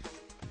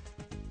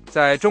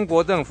在中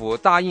国政府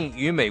答应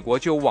与美国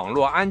就网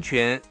络安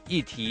全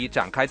议题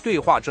展开对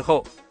话之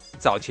后，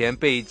早前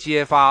被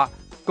揭发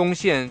攻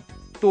陷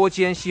多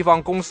间西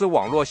方公司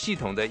网络系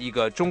统的一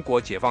个中国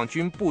解放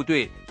军部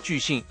队据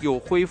信又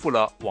恢复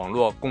了网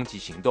络攻击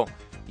行动。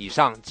以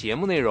上节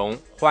目内容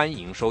欢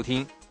迎收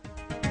听。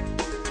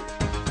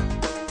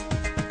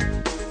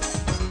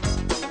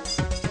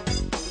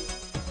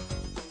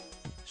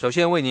首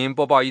先为您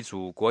播报一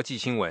组国际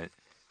新闻。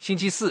星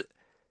期四，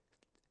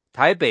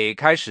台北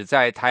开始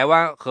在台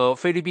湾和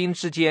菲律宾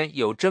之间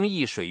有争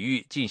议水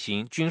域进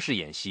行军事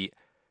演习，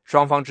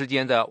双方之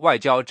间的外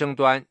交争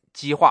端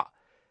激化。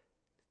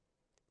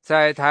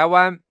在台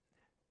湾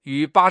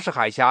与巴士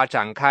海峡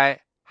展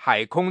开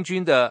海空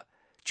军的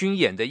军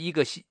演的一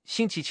个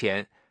星期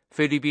前，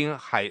菲律宾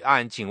海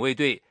岸警卫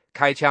队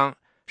开枪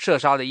射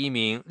杀了一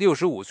名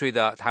65岁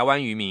的台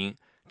湾渔民，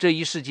这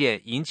一事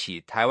件引起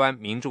台湾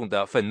民众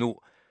的愤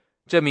怒。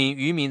这名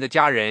渔民的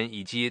家人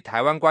以及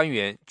台湾官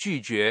员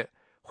拒绝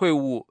会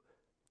晤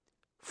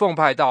奉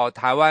派到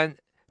台湾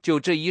就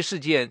这一事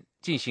件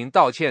进行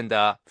道歉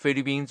的菲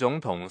律宾总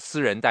统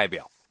私人代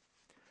表。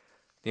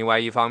另外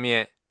一方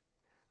面，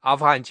阿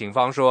富汗警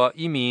方说，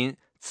一名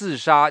自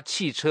杀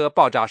汽车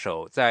爆炸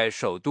手在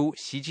首都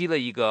袭击了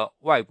一个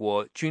外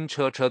国军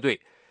车车队。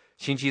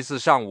星期四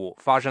上午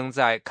发生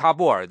在喀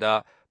布尔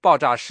的爆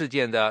炸事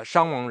件的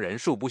伤亡人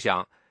数不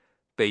详。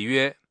北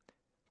约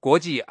国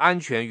际安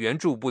全援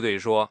助部队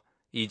说，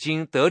已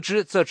经得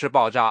知这次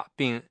爆炸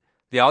并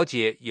了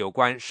解有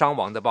关伤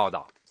亡的报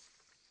道。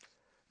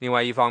另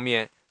外一方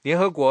面，联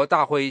合国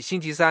大会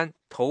星期三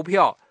投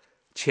票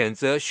谴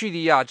责叙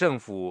利亚政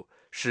府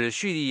使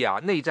叙利亚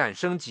内战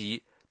升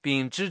级，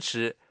并支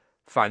持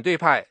反对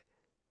派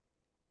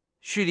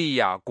叙利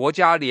亚国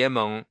家联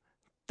盟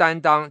担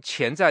当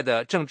潜在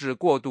的政治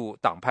过渡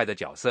党派的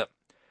角色。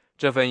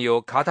这份由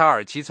卡塔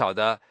尔起草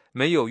的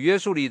没有约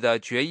束力的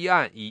决议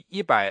案以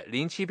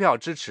107票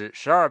支持、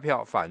12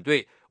票反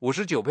对、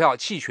59票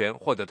弃权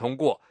获得通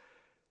过，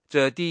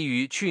这低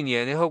于去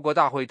年联合国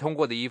大会通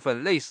过的一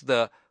份类似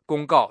的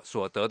公告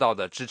所得到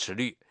的支持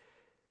率。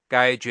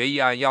该决议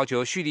案要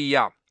求叙利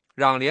亚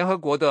让联合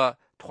国的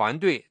团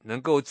队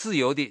能够自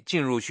由地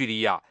进入叙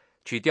利亚，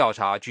去调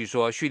查据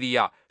说叙利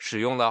亚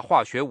使用了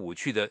化学武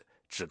器的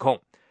指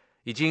控。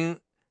已经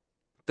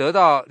得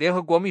到联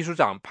合国秘书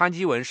长潘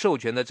基文授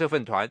权的这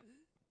份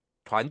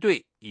团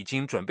队已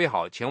经准备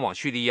好前往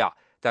叙利亚，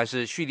但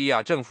是叙利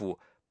亚政府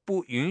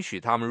不允许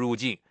他们入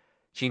境。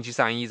星期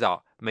三一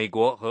早，美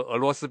国和俄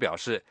罗斯表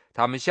示，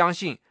他们相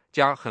信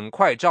将很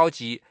快召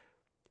集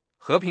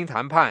和平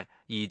谈判，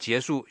以结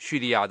束叙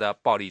利亚的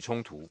暴力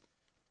冲突。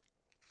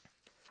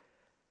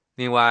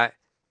另外，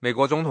美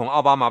国总统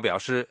奥巴马表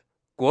示，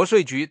国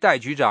税局代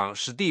局长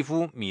史蒂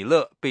夫·米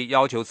勒被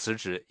要求辞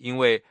职，因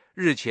为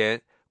日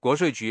前国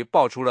税局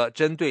爆出了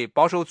针对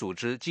保守组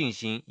织进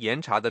行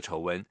严查的丑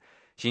闻。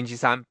星期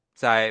三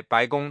在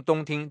白宫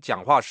东厅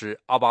讲话时，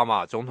奥巴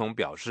马总统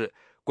表示，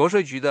国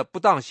税局的不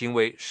当行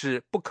为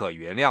是不可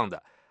原谅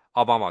的。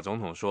奥巴马总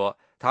统说，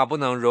他不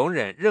能容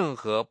忍任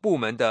何部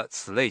门的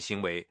此类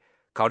行为。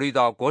考虑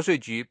到国税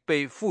局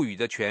被赋予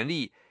的权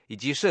利以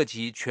及涉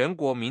及全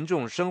国民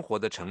众生活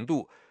的程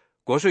度，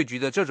国税局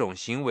的这种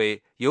行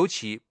为尤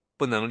其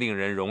不能令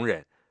人容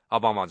忍。奥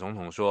巴马总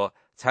统说，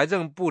财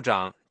政部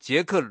长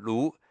杰克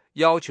卢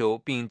要求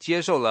并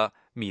接受了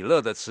米勒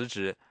的辞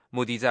职，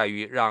目的在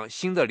于让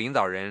新的领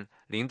导人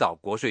领导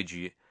国税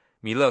局。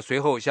米勒随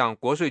后向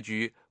国税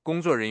局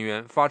工作人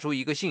员发出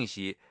一个信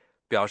息，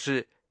表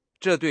示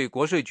这对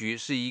国税局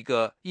是一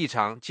个异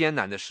常艰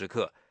难的时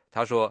刻。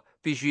他说，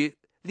必须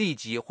立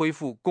即恢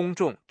复公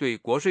众对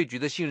国税局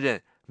的信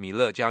任。米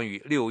勒将于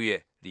6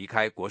月离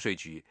开国税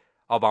局。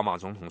奥巴马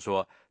总统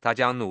说，他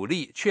将努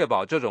力确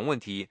保这种问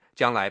题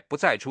将来不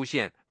再出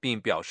现，并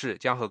表示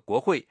将和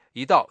国会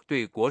一道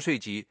对国税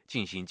局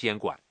进行监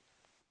管。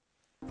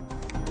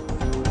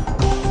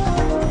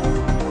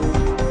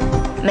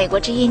美国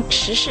之音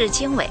时事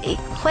经纬，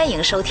欢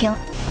迎收听。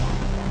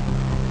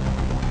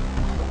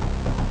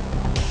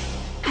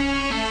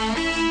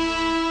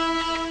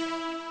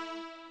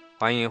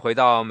欢迎回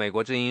到美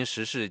国之音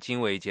时事经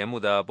纬节目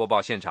的播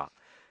报现场。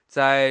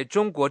在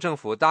中国政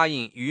府答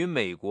应与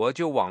美国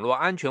就网络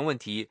安全问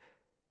题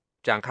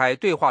展开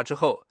对话之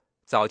后，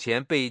早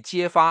前被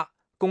揭发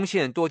攻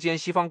陷多间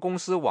西方公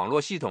司网络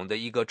系统的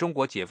一个中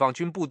国解放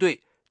军部队，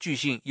据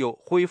信又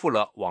恢复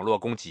了网络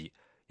攻击。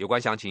有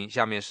关详情，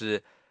下面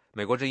是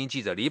美国之音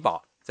记者李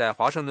宝在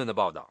华盛顿的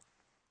报道。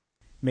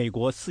美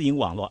国私营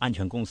网络安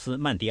全公司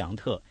曼迪昂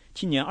特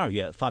今年2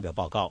月发表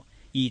报告，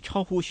以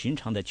超乎寻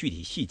常的具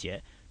体细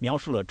节描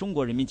述了中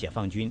国人民解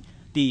放军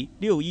第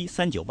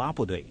61398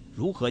部队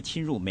如何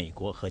侵入美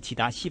国和其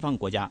他西方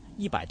国家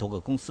100多个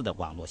公司的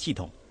网络系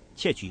统，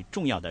窃取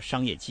重要的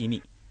商业机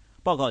密。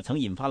报告曾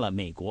引发了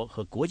美国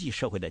和国际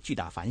社会的巨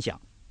大反响。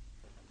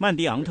曼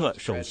迪昂特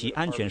首席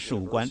安全事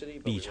务官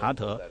理查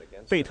德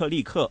·贝特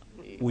利克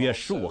5月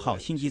15号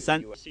星期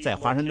三在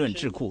华盛顿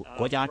智库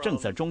国家政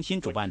策中心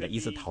主办的一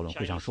次讨论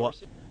会上说，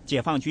解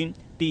放军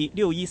第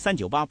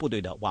61398部队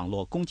的网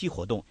络攻击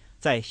活动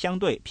在相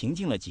对平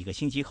静了几个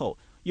星期后，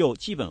又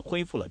基本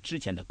恢复了之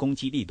前的攻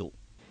击力度。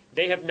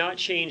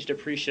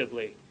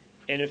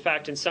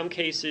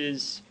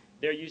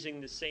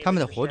他们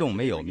的活动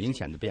没有明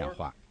显的变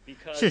化。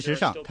事实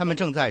上，他们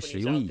正在使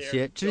用一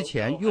些之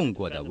前用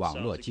过的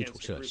网络基础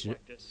设施，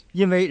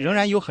因为仍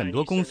然有很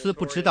多公司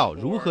不知道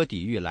如何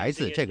抵御来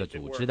自这个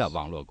组织的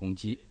网络攻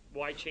击。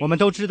我们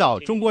都知道，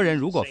中国人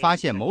如果发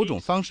现某种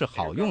方式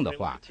好用的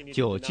话，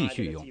就继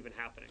续用。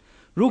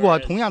如果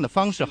同样的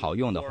方式好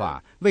用的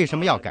话，为什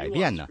么要改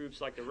变呢？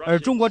而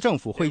中国政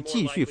府会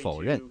继续否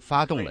认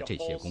发动了这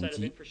些攻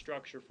击。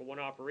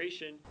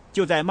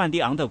就在曼迪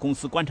昂特公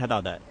司观察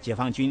到的解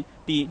放军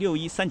第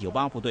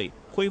61398部队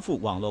恢复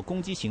网络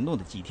攻击行动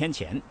的几天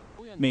前，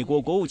美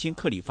国国务卿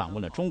克里访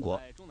问了中国。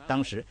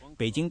当时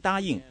北京答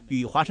应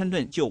与华盛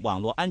顿就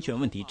网络安全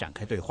问题展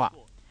开对话，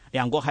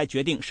两国还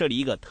决定设立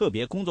一个特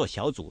别工作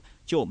小组，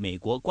就美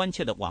国关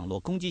切的网络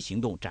攻击行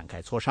动展开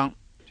磋商。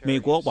美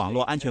国网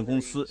络安全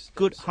公司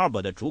Good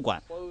Harbor 的主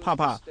管帕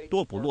帕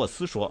多普洛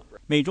斯说，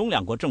美中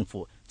两国政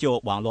府就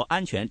网络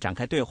安全展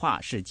开对话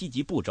是积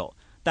极步骤，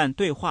但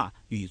对话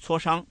与磋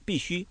商必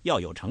须要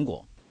有成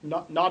果。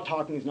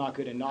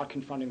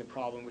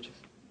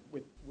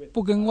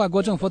不跟外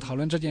国政府讨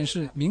论这件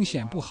事明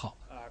显不好，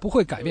不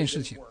会改变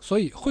事情，所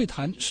以会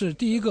谈是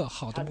第一个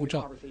好的步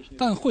骤，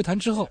但会谈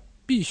之后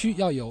必须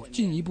要有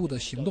进一步的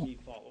行动。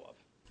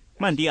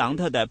曼迪昂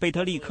特的贝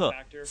特利克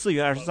4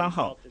月23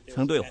号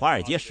曾对《华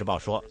尔街时报》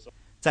说，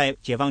在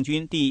解放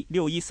军第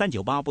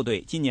61398部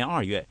队今年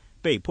2月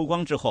被曝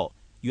光之后，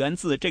源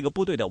自这个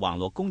部队的网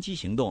络攻击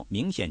行动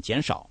明显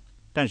减少，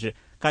但是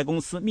该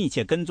公司密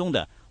切跟踪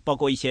的包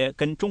括一些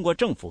跟中国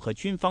政府和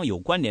军方有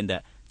关联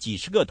的几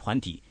十个团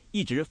体，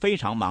一直非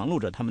常忙碌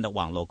着他们的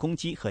网络攻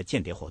击和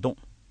间谍活动。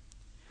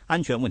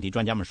安全问题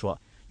专家们说，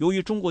由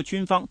于中国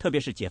军方特别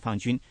是解放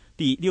军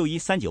第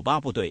61398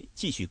部队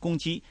继续攻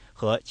击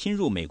和侵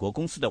入美国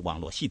公司的网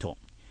络系统，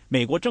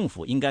美国政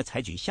府应该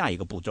采取下一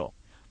个步骤，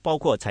包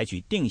括采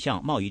取定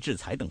向贸易制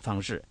裁等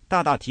方式，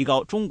大大提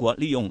高中国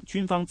利用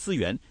军方资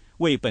源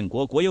为本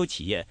国国有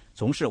企业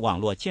从事网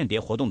络间谍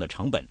活动的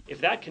成本。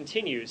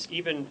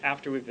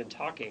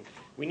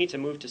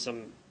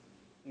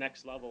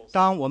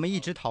当我们一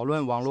直讨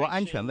论网络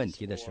安全问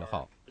题的时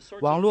候，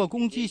网络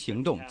攻击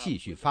行动继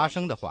续发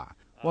生的话，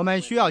我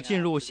们需要进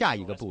入下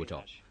一个步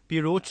骤，比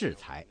如制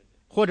裁，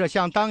或者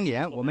像当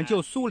年我们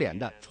就苏联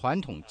的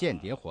传统间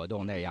谍活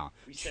动那样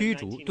驱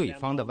逐对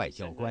方的外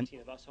交官。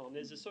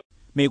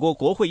美国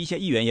国会一些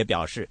议员也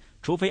表示，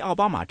除非奥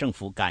巴马政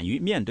府敢于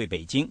面对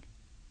北京，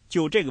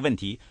就这个问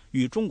题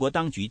与中国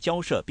当局交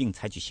涉并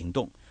采取行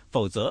动，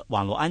否则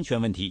网络安全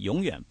问题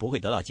永远不会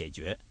得到解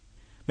决。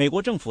美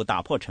国政府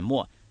打破沉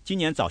默，今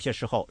年早些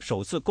时候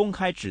首次公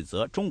开指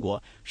责中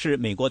国是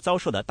美国遭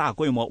受的大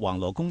规模网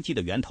络攻击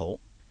的源头。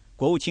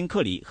国务卿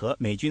克里和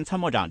美军参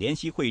谋长联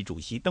席会议主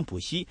席邓普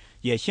西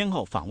也先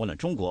后访问了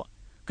中国，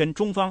跟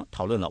中方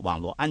讨论了网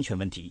络安全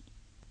问题。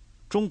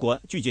中国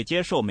拒绝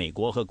接受美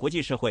国和国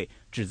际社会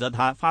指责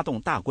他发动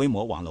大规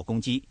模网络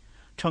攻击，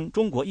称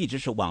中国一直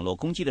是网络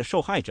攻击的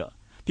受害者，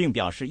并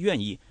表示愿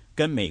意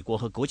跟美国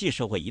和国际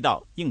社会一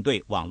道应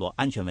对网络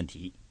安全问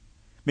题。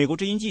美国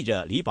之音记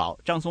者李宝、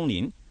张松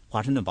林，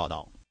华盛顿报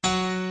道。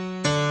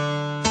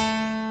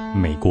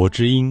美国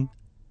之音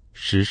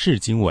时事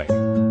经纬。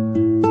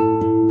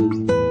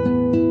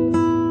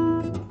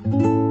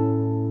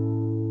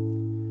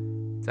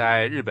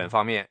在日本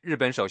方面，日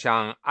本首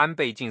相安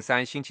倍晋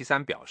三星期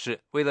三表示，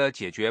为了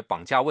解决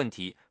绑架问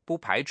题，不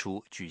排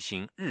除举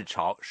行日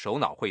朝首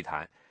脑会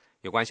谈。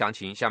有关详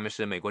情，下面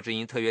是美国之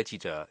音特约记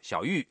者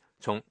小玉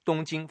从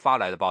东京发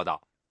来的报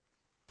道。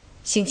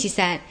星期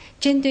三，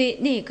针对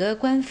内阁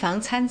官房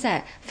参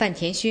赞范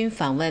田勋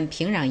访问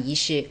平壤一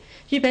事，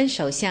日本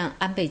首相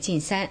安倍晋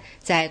三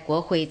在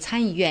国会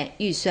参议院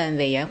预算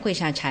委员会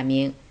上阐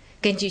明，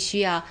根据需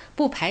要，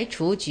不排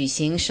除举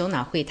行首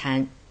脑会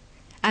谈。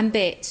安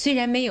倍虽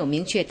然没有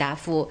明确答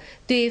复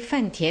对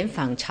范田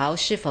访朝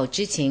是否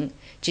知情，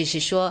只是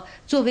说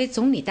作为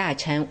总理大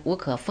臣无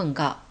可奉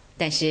告，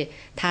但是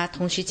他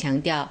同时强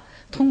调，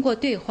通过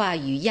对话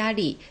与压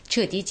力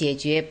彻底解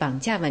决绑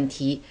架问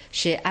题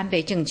是安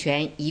倍政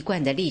权一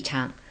贯的立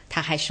场。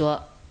他还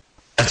说，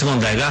問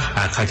題が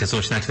解決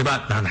をしなけれ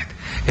ばならな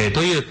い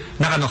という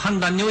中の判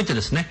断において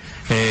ですね、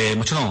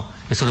もちろん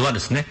それはで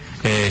すね、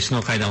首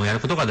脳会談をやる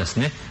ことがです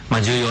ね、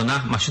重要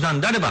な手段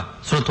であれば、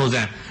それは当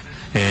然、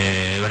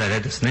我々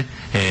ですね、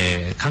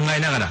考え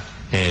ながら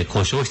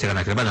交渉をしていか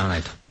なければならな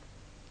いと。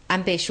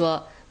安倍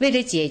说，为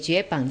了解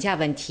决绑架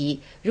问题，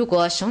如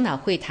果首脑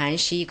会谈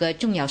是一个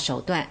重要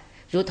手段，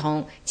如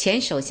同前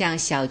首相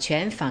小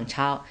泉访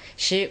朝，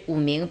使5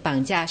名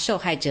绑架受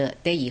害者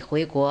得以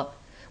回国，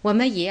我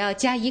们也要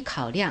加以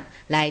考量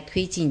来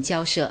推进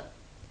交涉。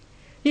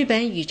日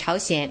本与朝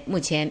鲜目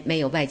前没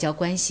有外交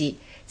关系，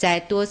在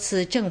多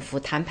次政府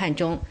谈判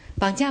中，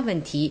绑架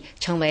问题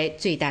成为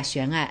最大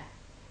悬案。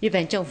日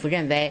本政府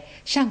认为，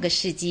上个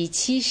世纪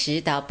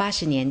70到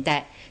80年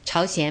代，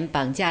朝鲜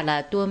绑架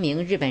了多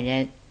名日本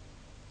人。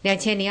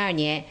2002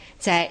年，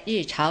在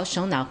日朝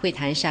首脑会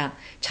谈上，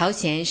朝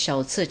鲜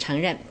首次承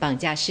认绑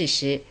架事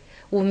实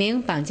，5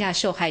名绑架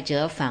受害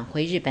者返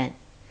回日本。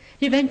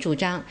日本主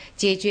张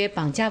解决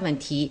绑架问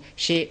题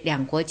是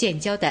两国建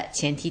交的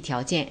前提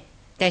条件，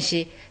但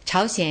是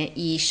朝鲜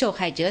以受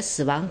害者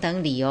死亡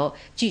等理由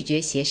拒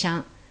绝协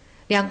商。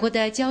两国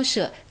的交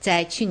涉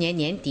在去年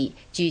年底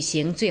举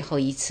行最后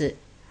一次，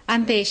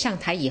安倍上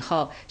台以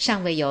后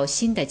尚未有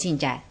新的进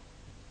展。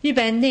日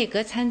本内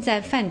阁参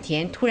赞饭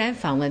田突然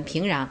访问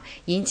平壤，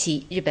引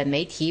起日本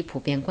媒体普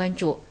遍关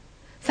注。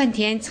饭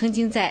田曾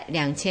经在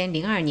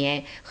2002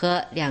年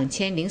和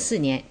2004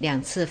年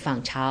2次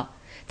访朝，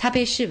他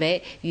被视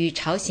为与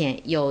朝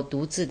鲜有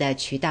独自的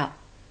渠道。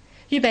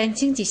日本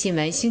经济新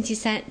闻星期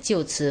三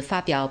就此发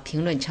表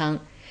评论称，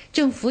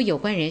政府有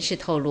关人士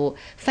透露，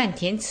饭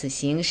田此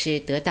行是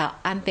得到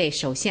安倍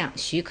首相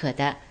许可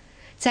的。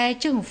在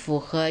政府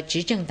和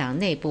执政党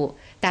内部，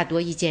大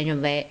多意见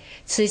认为，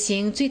此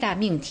行最大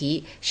命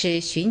题是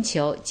寻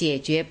求解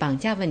决绑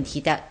架问题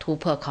的突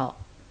破口。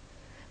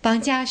绑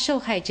架受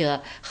害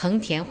者横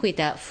田惠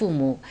的父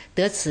母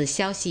得此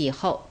消息以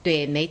后，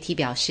对媒体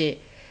表示，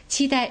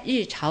期待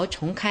日朝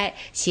重开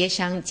协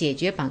商解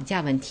决绑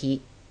架问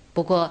题。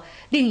不过，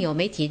另有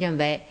媒体认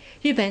为，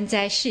日本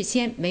在事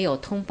先没有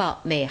通报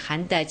美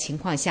韩的情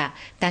况下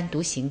单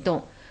独行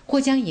动，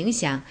或将影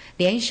响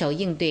联手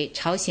应对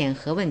朝鲜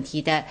核问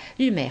题的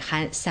日美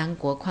韩3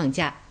国框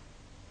架。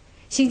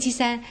星期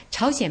三，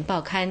朝鲜报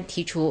刊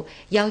提出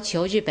要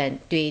求日本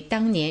对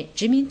当年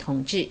殖民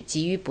统治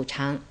给予补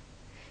偿。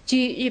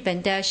据日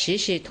本的时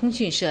事通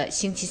讯社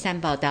星期三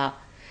报道，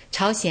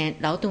朝鲜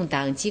劳动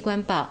党机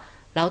关报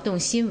劳动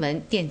新闻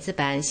电子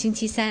版星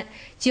期三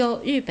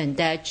就日本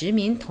的殖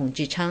民统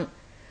治称，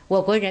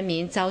我国人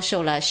民遭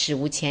受了史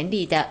无前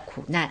例的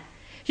苦难，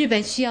日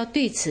本需要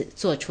对此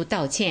做出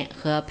道歉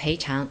和赔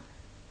偿。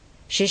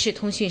时事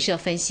通讯社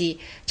分析，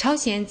朝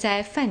鲜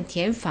在饭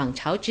田访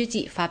朝之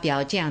际发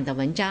表这样的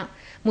文章，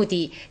目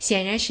的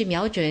显然是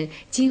瞄准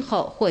今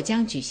后或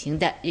将举行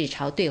的日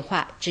朝对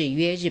话，制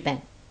约日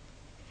本。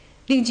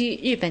另据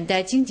日本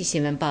的经济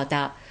新闻报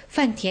道，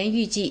饭田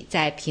预计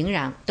在平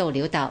壤逗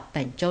留到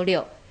本周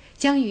六，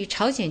将与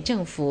朝鲜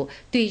政府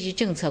对日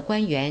政策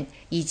官员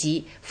以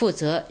及负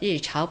责日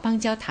朝邦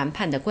交谈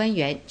判的官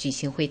员举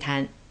行会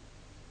谈。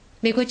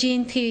美国之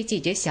音特约记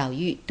者小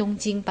玉东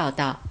京报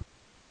道。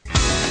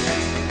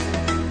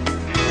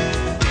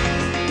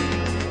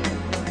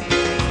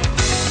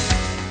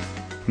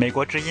美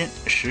国之音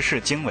时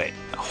事经纬，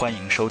欢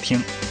迎收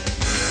听。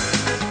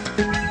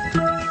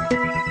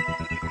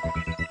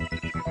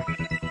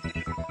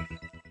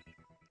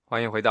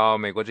欢迎回到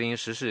美国之音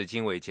时事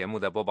经纬节目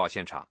的播报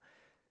现场。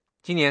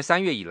今年3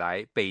月以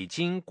来，北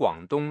京、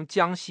广东、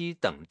江西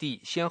等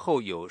地先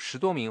后有10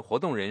多名活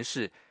动人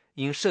士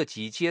因涉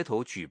及街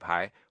头举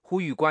牌、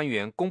呼吁官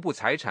员公布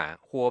财产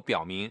或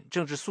表明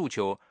政治诉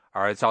求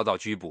而遭到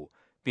拘捕，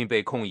并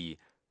被控以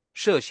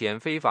涉嫌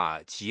非法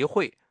集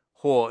会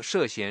或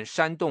涉嫌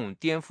煽动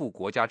颠覆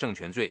国家政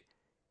权罪。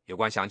有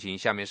关详情，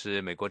下面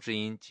是美国之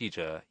音记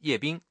者叶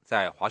斌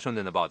在华盛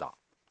顿的报道。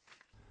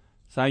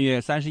3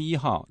月31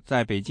号，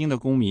在北京的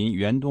公民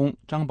袁东、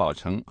张宝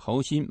成、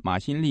侯鑫、马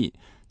新立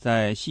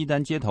在西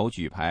单街头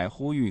举牌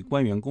呼吁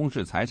官员公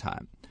示财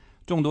产，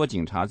众多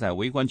警察在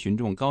围观群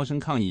众高声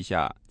抗议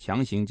下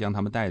强行将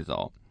他们带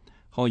走，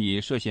后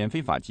以涉嫌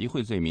非法集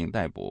会罪名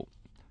逮捕。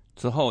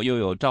此后又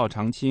有赵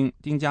长青、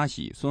丁家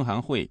喜、孙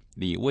涵慧、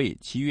李卫、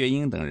齐月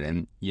英等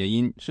人也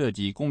因涉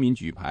及公民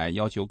举牌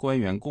要求官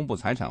员公布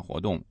财产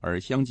活动而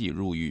相继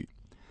入狱。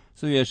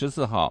4月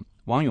14号，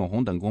王永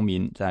红等公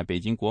民在北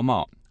京国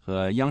贸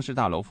和央视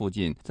大楼附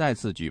近再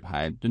次举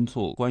牌敦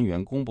促官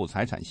员公布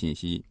财产信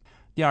息。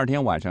第二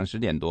天晚上10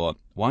点多，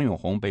王永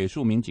红被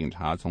数名警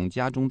察从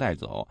家中带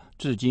走，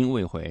至今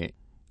未回。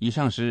以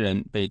上10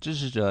人被支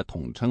持者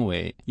统称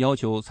为要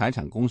求财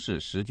产公示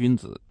10君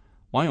子。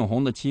王永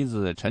红的妻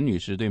子陈女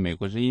士对美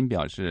国之音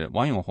表示，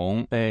王永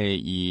红被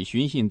以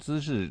寻衅滋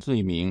事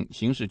罪名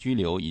刑事拘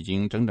留已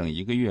经整整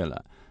1个月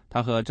了，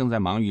她和正在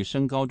忙于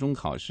升高中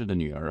考试的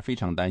女儿非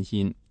常担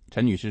心。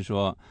陈女士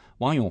说，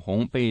王永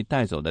红被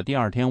带走的第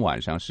二天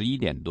晚上11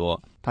点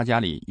多，她家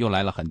里又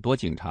来了很多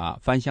警察，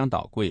翻箱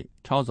倒柜，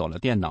抄走了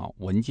电脑、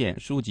文件、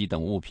书籍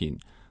等物品，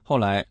后后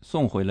来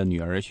送回了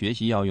女儿学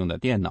习要用的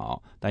电脑，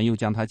但又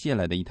将她借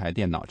来的一台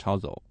电脑抄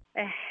走。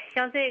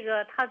像这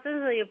个他真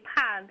是有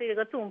判这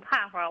个重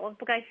判法，我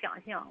不敢想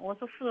象。我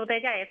说付出代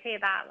价也太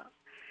大了。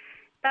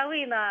单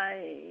位呢，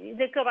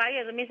这个把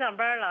月子没上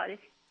班了，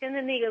现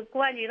在那个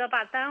公安局呢，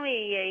把单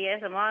位也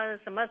什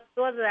么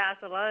桌子啊、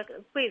什么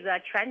柜子啊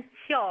全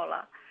撬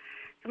了，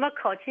什么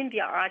考勤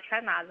表啊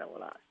全拿走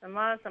了，什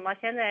么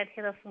现在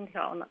贴的封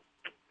条呢。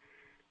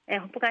哎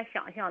呀，不敢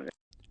想象的。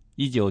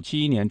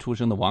1971年出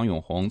生的王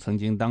永红曾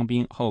经当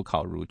兵后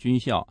考入军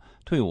校，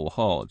退伍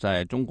后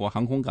在中国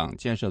航空港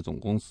建设总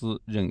公司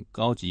任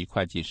高级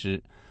会计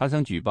师。他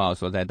曾举报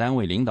所在单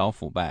位领导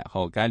腐败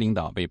后，该领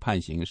导被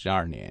判刑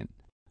12年。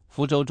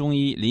福州中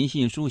医林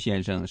信书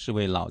先生是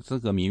位老资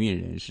格民运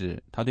人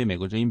士，他对美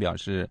国之音表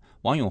示，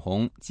王永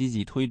红积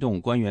极推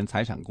动官员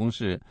财产公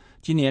示，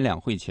今年两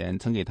会前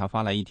曾给他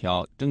发来一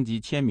条征集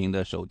签名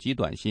的手机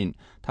短信，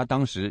他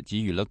当时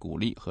给予了鼓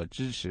励和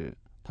支持。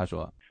他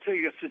说，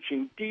这个事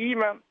情第一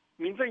嘛，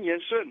名正言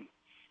顺，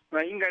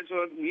应该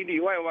说里里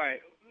外外，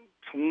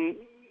从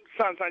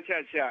上上下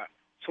下，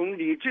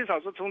最少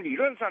说从理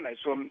论上来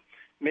说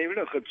没有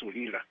任何阻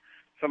力了，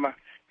是吗？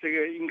这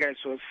个应该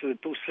说是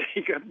都是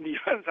一个理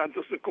论上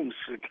都是共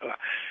识的了。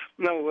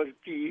那我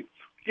第一，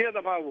第二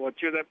的话，我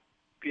觉得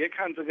别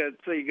看这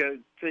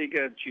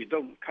个举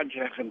动看起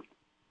来很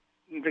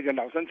这个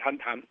老生常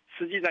谈，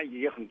实际上也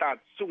有很大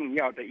重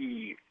要的意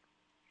义。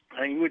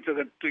因为这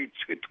个对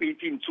这个推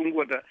进中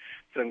国的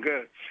整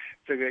个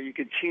这个一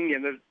个青年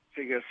的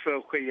这个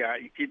社会呀，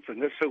以及整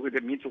个社会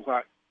的民主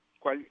化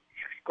关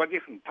系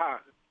很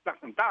大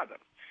的，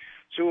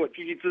所以我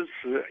积极支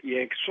持，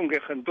也送给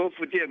很多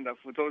福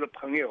州的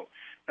朋友，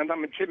让他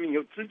们签名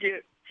又直接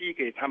寄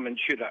给他们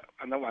去了，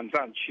到网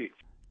站去。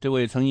这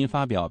位曾因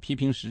发表批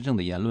评时政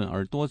的言论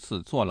而多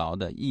次坐牢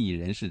的异议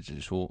人士指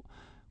出，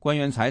官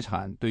员财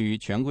产对于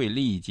权贵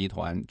利益集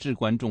团至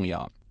关重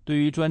要。对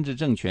于专制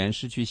政权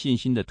失去信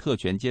心的特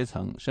权阶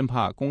层，生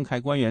怕公开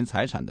官员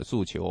财产的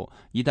诉求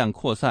一旦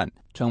扩散，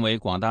成为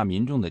广大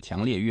民众的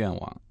强烈愿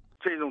望。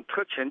这种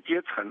特权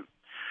阶层，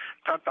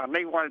他党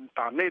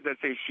内的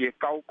这些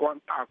高官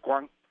大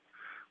官，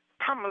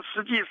他们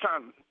实际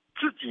上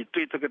自己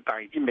对这个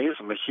党已经没有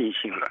什么信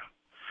心了。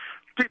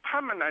对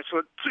他们来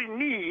说，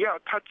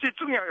他最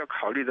重要要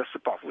考虑的是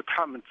保护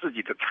他们自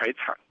己的财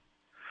产。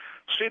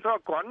所以他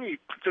管理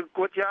这个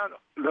国家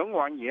人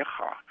亡也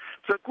好，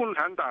这共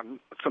产党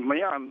怎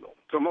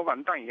么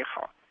完蛋也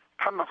好，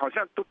他们好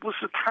像都不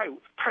是太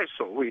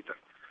所谓的。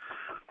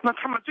那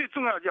他们最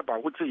重要要保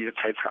护自己的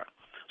财产，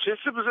所以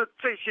是不是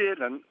这些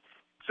人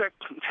在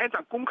财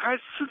产公开，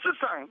实质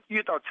上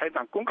遇到财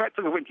产公开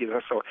这个问题的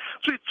时候，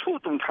最触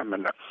动他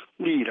们的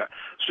利益了，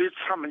所以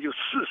他们就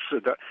誓死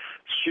的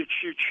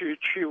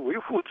去维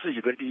护自己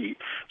的利益，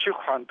去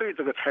反对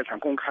这个财产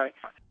公开。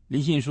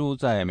林信书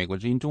在美国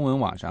之音中文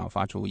网上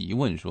发出疑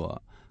问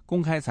说，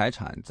公开财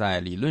产在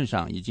理论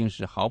上已经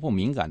是毫不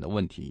敏感的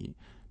问题，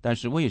但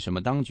是为什么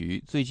当局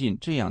最近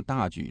这样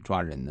大举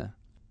抓人呢？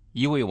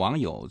一位网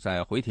友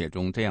在回帖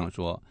中这样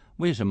说，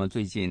为什么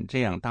最近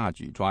这样大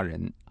举抓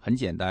人？很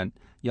简单，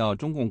要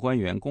中共官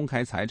员公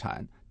开财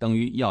产等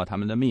于要他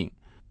们的命，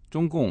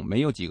中共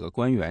没有几个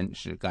官员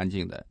是干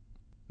净的。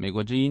美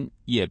国之音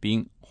叶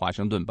冰华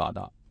盛顿报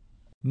道。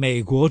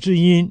美国之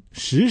音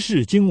时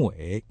事经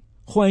纬，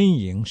欢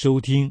迎收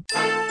听。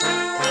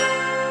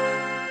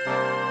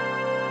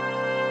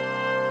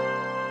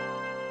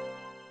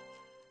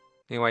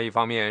另外一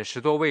方面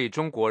，10多位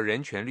中国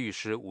人权律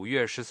师5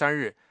月13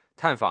日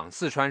探访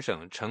四川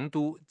省成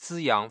都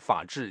资阳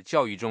法治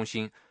教育中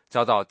心，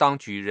遭到当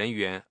局人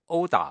员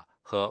殴打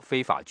和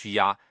非法拘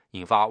押，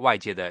引发外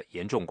界的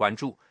严重关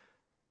注。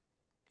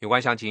有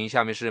关详情，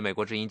下面是美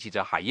国之音记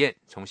者海燕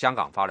从香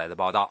港发来的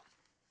报道。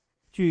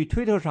据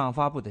推特上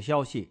发布的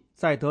消息，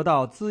在得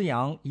到资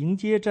阳迎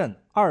街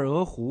镇二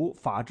鹅湖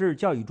法治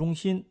教育中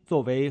心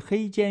作为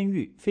黑监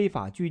狱非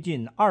法拘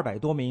禁200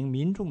多名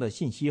民众的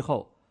信息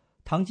后，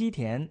唐基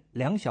田、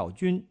梁小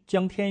军、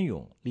江天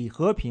勇、李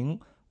和平、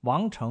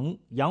王成、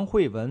杨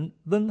慧文、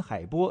温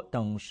海波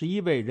等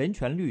11位人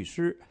权律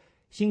师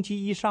星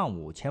期一上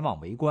午前往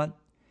围观，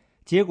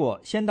结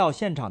果先到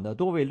现场的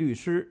多位律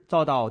师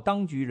遭到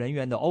当局人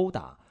员的殴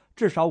打，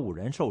至少5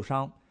人受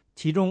伤，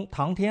其中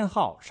唐天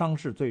浩伤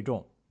势最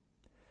重。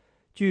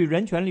据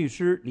人权律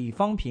师李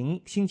方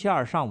平星期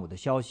二上午的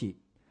消息，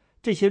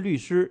这些律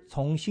师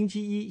从星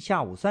期一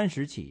下午3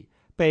时起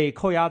被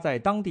扣押在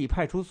当地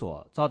派出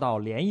所，遭到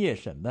连夜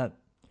审问。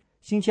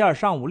星期二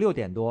上午6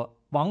点多，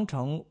王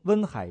成、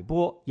温海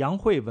波、杨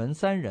慧文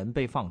3人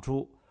被放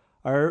出，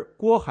而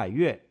郭海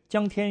月、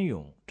江天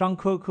勇、张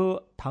科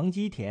科、唐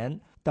基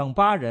田等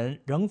8人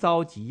仍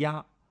遭羁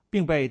押，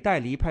并被带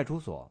离派出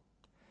所。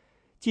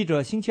记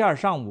者星期二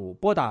上午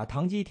拨打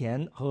唐基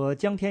田和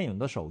江天勇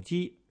的手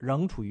机，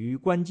仍处于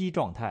关机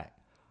状态，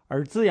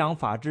而资阳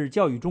法治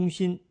教育中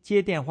心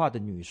接电话的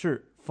女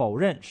士否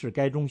认是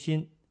该中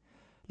心。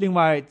另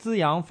外，资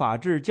阳法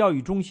治教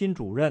育中心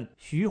主任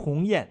徐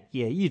红艳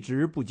也一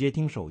直不接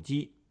听手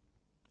机。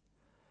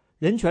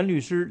人权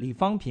律师李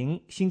方平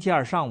星期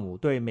二上午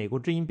对美国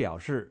之音表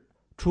示，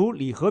除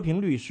李和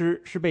平律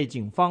师是被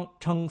警方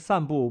称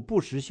散布不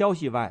实消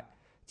息外，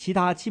其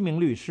他7名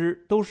律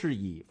师都是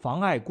以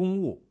妨碍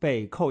公务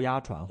被扣押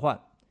传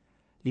唤。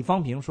李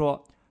方平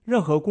说，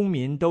任何公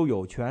民都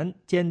有权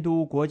监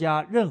督国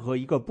家任何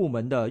一个部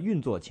门的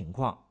运作情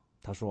况。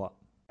他说，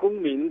公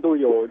民都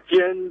有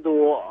监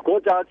督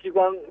国家机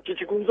关及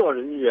其工作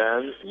人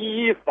员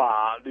依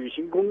法履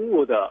行公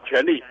务的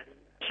权利。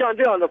像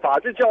这样的法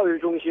治教育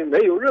中心没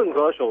有任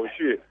何手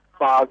续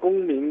把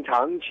公民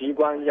长期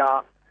关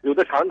押，有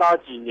的长达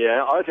几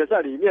年，而且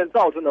在里面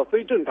造成了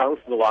非正常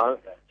死亡。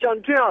像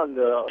这样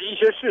的一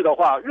些事的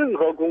话，任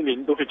何公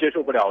民都是接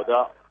受不了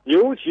的，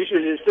尤其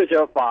是这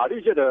些法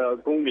律界的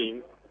公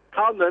民，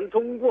他们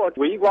通过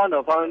围观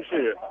的方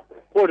式，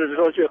或者是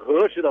说去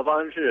核实的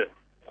方式，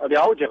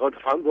了解和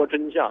传播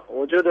真相，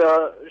我觉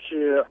得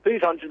是非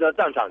常值得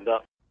赞赏的。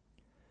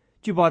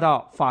据报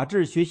道，法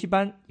治学习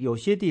班有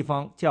些地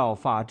方叫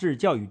法治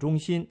教育中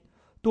心，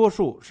多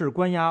数是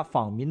关押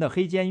访民的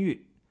黑监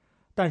狱。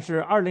但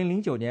是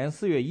2009年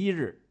4月1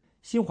日，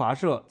新华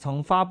社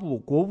曾发布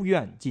国务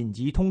院紧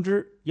急通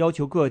知，要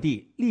求各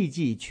地立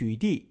即取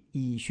缔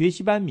以学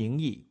习班名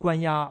义关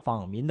押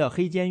访民的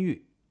黑监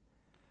狱。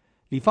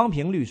李方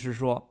平律师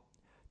说，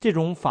这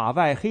种法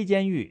外黑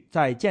监狱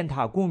在践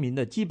踏公民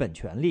的基本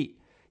权利，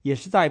也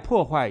是在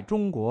破坏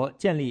中国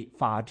建立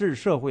法治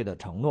社会的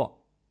承诺。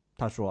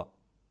他说，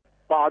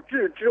法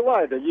治之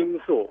外的因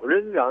素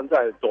仍然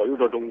在左右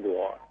着中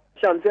国，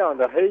像这样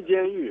的黑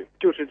监狱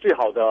就是最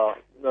好的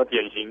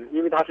典型，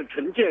因为它是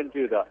成建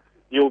制的，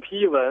有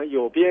批文，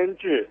有编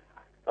制，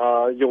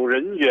有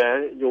人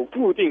员，有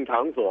固定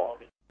场所。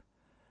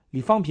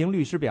李方平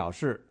律师表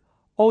示，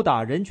殴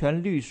打人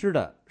权律师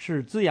的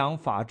是滋养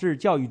法治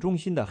教育中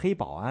心的黑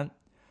保安，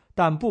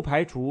但不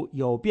排除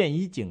有便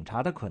衣警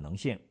察的可能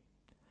性。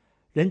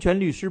人权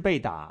律师被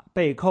打、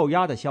被扣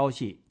押的消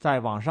息在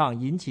网上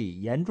引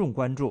起严重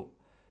关注，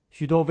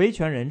许多维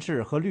权人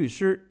士和律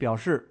师表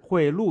示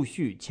会陆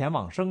续前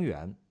往声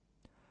援。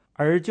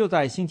而就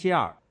在星期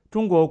二，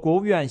中国国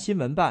务院新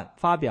闻办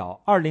发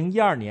表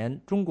2012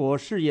年中国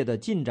事业的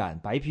进展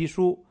白皮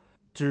书，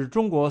指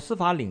中国司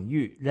法领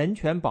域人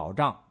权保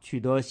障取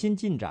得新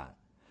进展。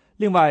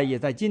另外，也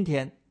在今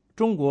天，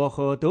中国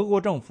和德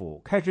国政府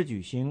开始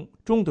举行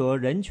中德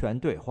人权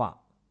对话。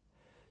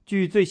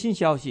据最新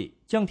消息，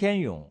江天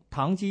勇、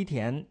唐基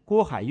田、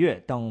郭海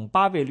月等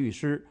8位律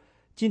师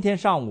今天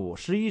上午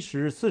11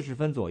时40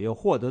分左右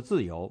获得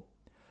自由。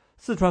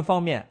四川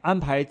方面安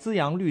排资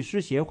阳律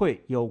师协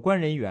会有关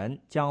人员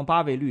将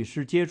8位律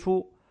师接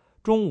出，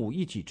中午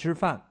一起吃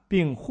饭，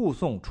并护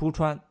送出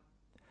川。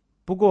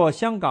不过，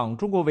香港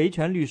中国维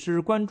权律师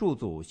关注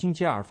组星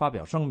期二发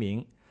表声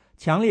明，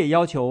强烈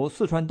要求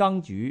四川当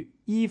局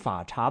依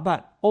法查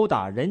办殴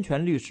打人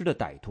权律师的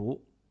歹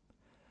徒。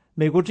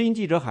美国之音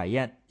记者海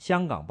燕，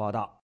香港报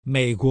道。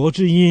美国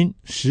之音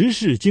时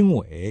事经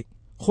纬，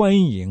欢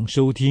迎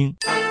收听。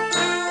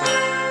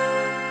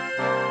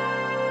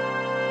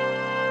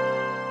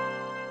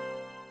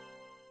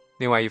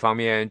另外一方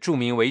面，著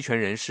名维权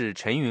人士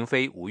陈云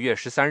飞5月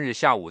13日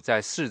下午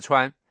在四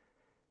川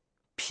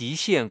郫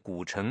县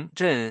古城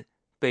镇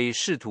被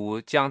试图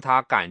将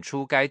他赶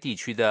出该地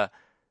区的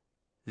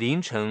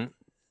临城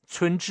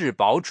村治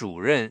保主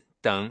任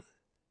等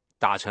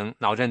打成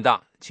脑震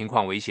荡，情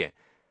况危险。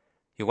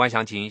有关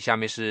详情，下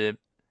面是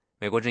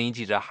美国之音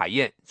记者海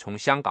燕从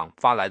香港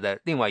发来的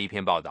另外一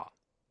篇报道。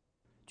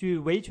据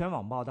维权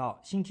网报道，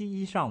星期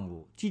一上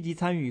午，积极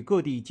参与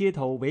各地街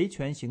头维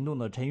权行动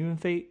的陈云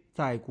飞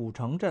在古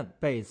城镇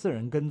被4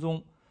人跟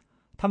踪，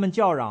他们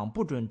叫嚷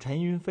不准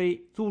陈云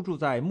飞租住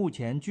在目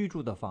前居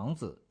住的房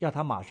子，要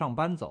他马上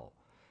搬走。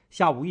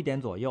下午1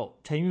点左右，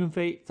陈云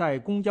飞在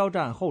公交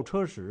站候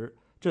车时，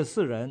这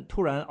4人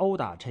突然殴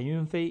打陈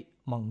云飞，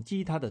猛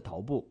击他的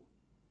头部。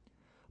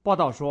报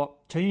道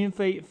说，陈云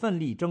飞奋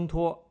力挣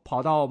脱，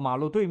跑到马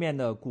路对面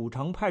的古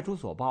城派出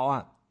所报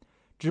案。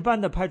值班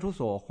的派出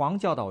所黄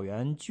教导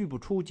员拒不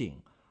出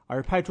警，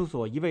而派出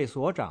所一位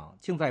所长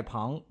竟在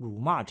旁辱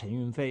骂陈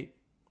云飞。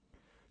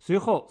随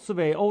后4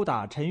位殴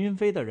打陈云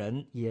飞的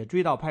人也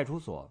追到派出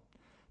所，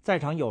在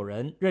场有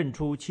人认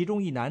出其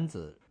中一男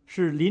子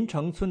是临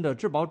城村的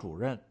治保主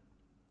任。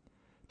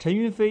陈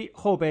云飞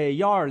后被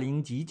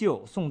120急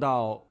救送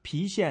到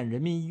郫县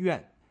人民医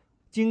院，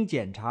经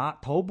检查，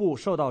头部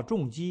受到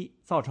重击，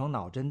造成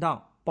脑震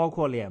荡，包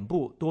括脸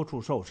部多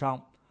处受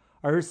伤。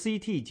而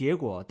CT 结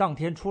果当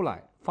天出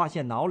来，发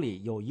现脑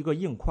里有一个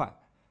硬块。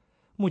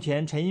目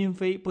前陈云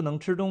飞不能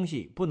吃东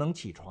西，不能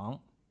起床。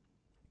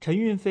陈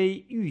云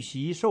飞遇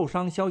袭受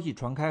伤消息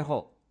传开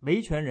后，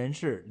维权人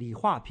士李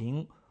化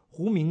平、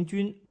胡明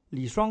军、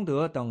李双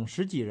德等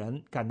10几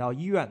人赶到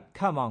医院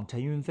看望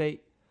陈云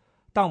飞。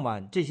当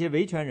晚，这些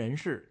维权人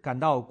士赶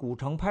到古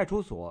城派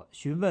出所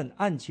询问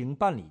案情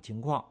办理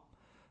情况。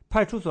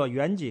派出所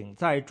员警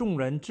在众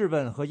人质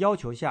问和要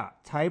求下，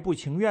才不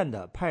情愿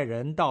地派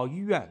人到医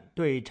院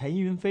对陈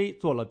云飞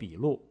做了笔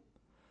录。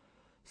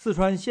四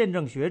川宪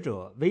政学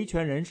者、维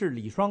权人士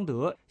李双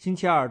德星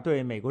期二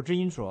对美国之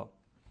音说：“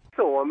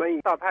是我们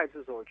到派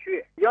出所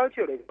去，要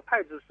求那个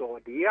派出所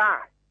立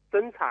案，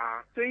侦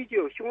查追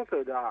究凶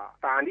手的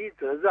法律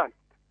责任，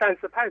但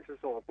是派出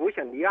所不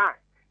想立案，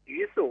于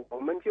是我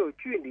们就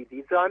据理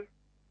力争。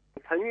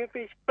陈云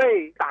飞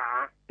被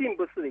打并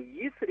不是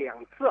一次两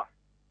次，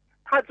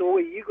他作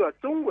为一个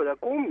中国的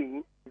公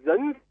民，人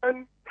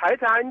身财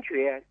产安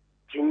全，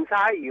警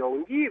察有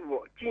义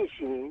务进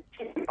行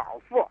保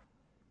护。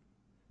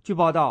据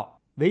报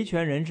道，维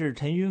权人士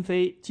陈云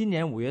飞今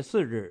年5月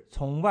4日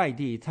从外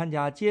地参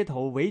加街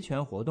头维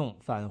权活动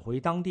返回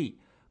当地，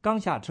刚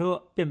下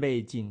车便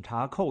被警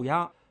察扣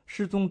押，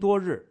失踪多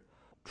日。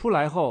出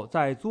来后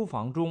在租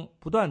房中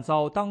不断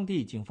遭当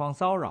地警方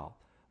骚扰，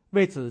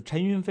为此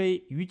陈云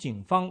飞与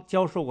警方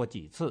交涉过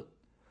几次。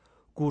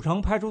古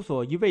城派出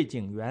所一位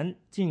警员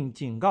竟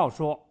警告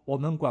说：“我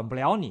们管不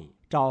了你，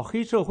找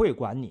黑社会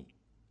管你。”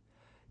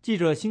记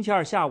者星期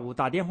二下午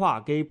打电话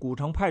给古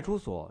城派出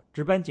所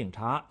值班警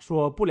察，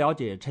说不了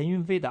解陈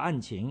云飞的案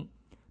情，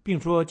并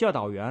说教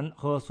导员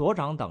和所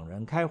长等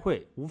人开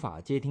会，无法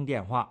接听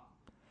电话。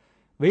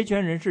维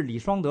权人士李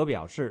双德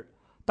表示，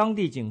当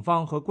地警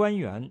方和官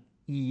员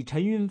以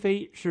陈云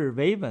飞是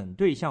维稳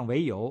对象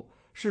为由，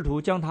试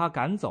图将他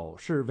赶走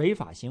是违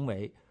法行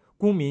为，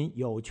公民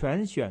有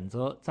权选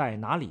择在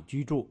哪里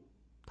居住。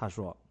他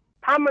说，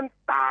他们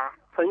打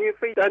陈云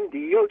飞的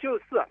理由就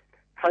是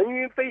陈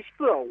云飞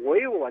是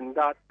维稳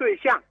的对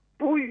象，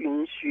不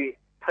允许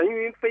陈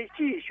云飞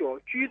继续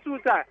居住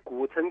在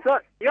古城镇，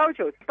要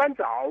求搬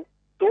走。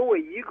作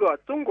为一个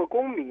中国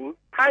公民，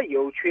他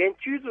有权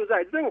居住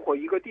在任何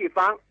一个地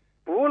方，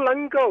不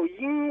能够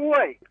因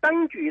为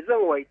当局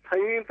认为陈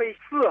云飞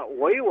是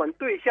维稳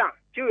对象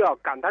就要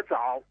赶他走，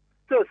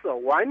这是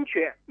完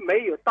全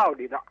没有道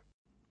理的。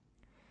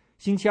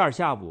星期二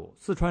下午，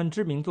四川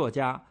知名作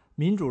家、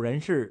民主人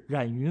士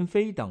冉云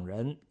飞等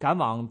人赶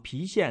往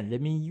郫县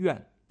人民医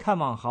院看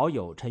望好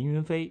友陈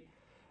云飞。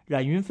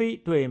冉云飞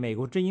对美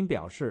国之音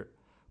表示，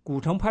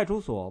古城派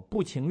出所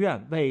不情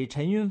愿为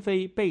陈云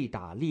飞被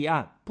打立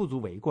案不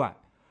足为怪，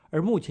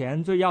而目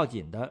前最要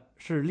紧的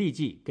是立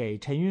即给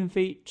陈云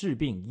飞治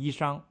病医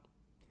伤。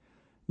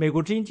美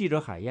国之音记者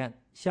海燕，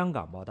香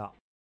港报道。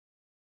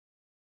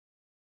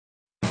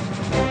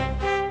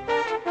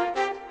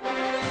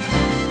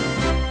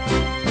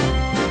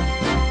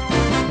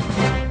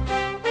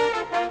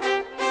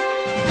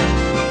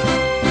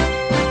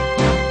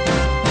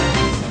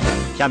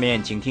下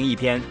面请听一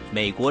篇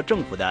美国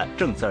政府的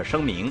政策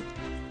声明。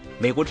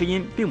美国之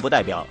音并不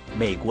代表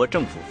美国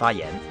政府发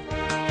言。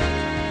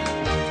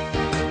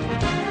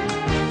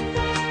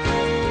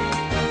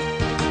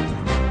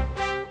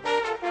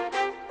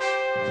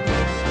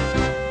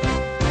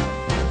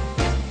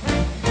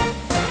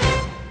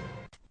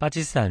巴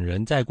基斯坦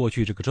人在过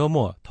去这个周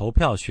末投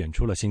票选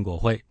出了新国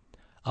会。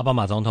奥巴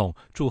马总统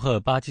祝贺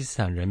巴基斯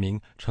坦人民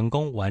成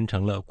功完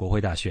成了国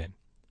会大选。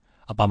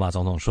奥巴马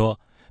总统说，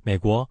美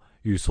国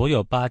与所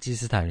有巴基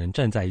斯坦人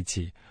站在一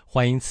起，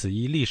欢迎此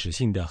一历史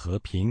性的和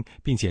平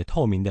并且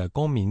透明的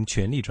公民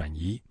权利转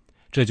移，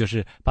这就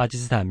是巴基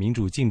斯坦民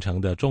主进程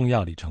的重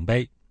要里程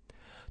碑。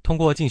通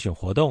过竞选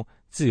活动，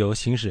自由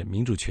行使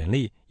民主权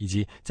利，以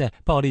及在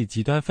暴力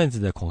极端分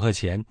子的恐吓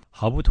前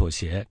毫不妥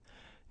协，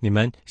你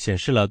们显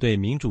示了对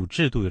民主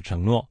制度的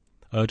承诺，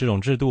而这种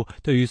制度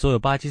对于所有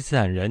巴基斯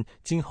坦人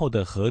今后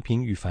的和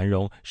平与繁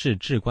荣是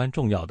至关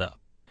重要的。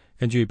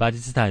根据巴基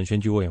斯坦选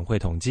举委员会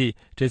统计，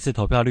这次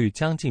投票率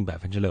将近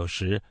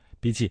 60%，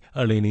 比起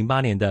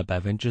2008年的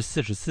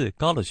 44%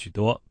 高了许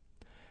多。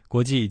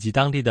国际以及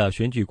当地的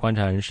选举观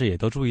察人士也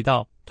都注意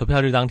到，投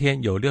票日当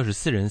天有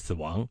64人死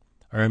亡，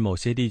而某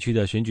些地区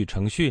的选举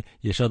程序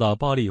也受到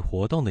暴力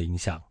活动的影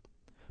响。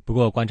不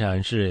过观察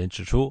人士也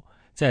指出，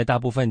在大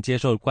部分接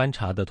受观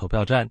察的投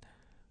票站，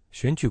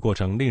选举过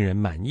程令人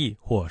满意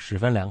或十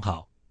分良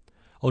好。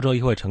欧洲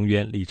议会成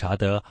员理查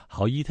德·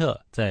豪伊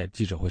特在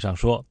记者会上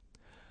说，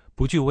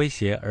不惧威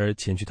胁而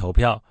前去投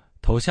票，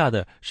投下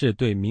的是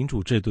对民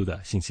主制度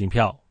的信心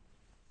票。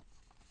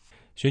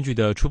选举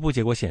的初步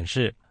结果显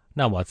示，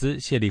纳瓦兹·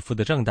谢利夫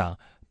的政党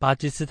巴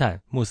基斯坦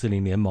穆斯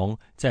林联盟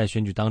在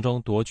选举当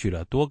中夺取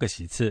了多个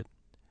席次。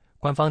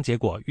官方结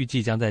果预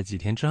计将在几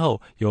天之后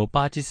由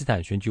巴基斯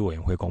坦选举委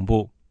员会公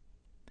布。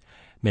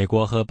美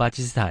国和巴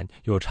基斯坦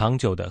有长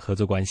久的合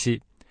作关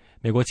系，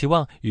美国期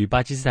望与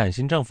巴基斯坦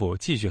新政府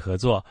继续合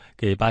作，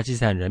给巴基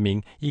斯坦人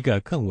民一个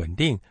更稳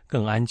定、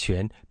更安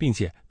全并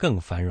且更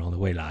繁荣的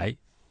未来。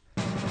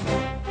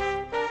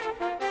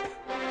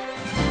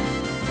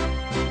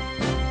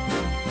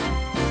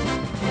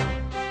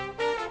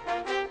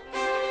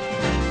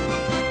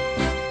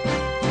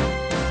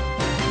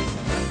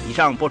以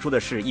上播出的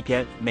是一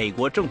篇美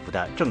国政府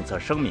的政策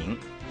声明。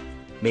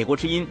美国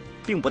之音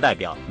并不代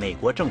表美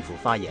国政府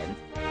发言。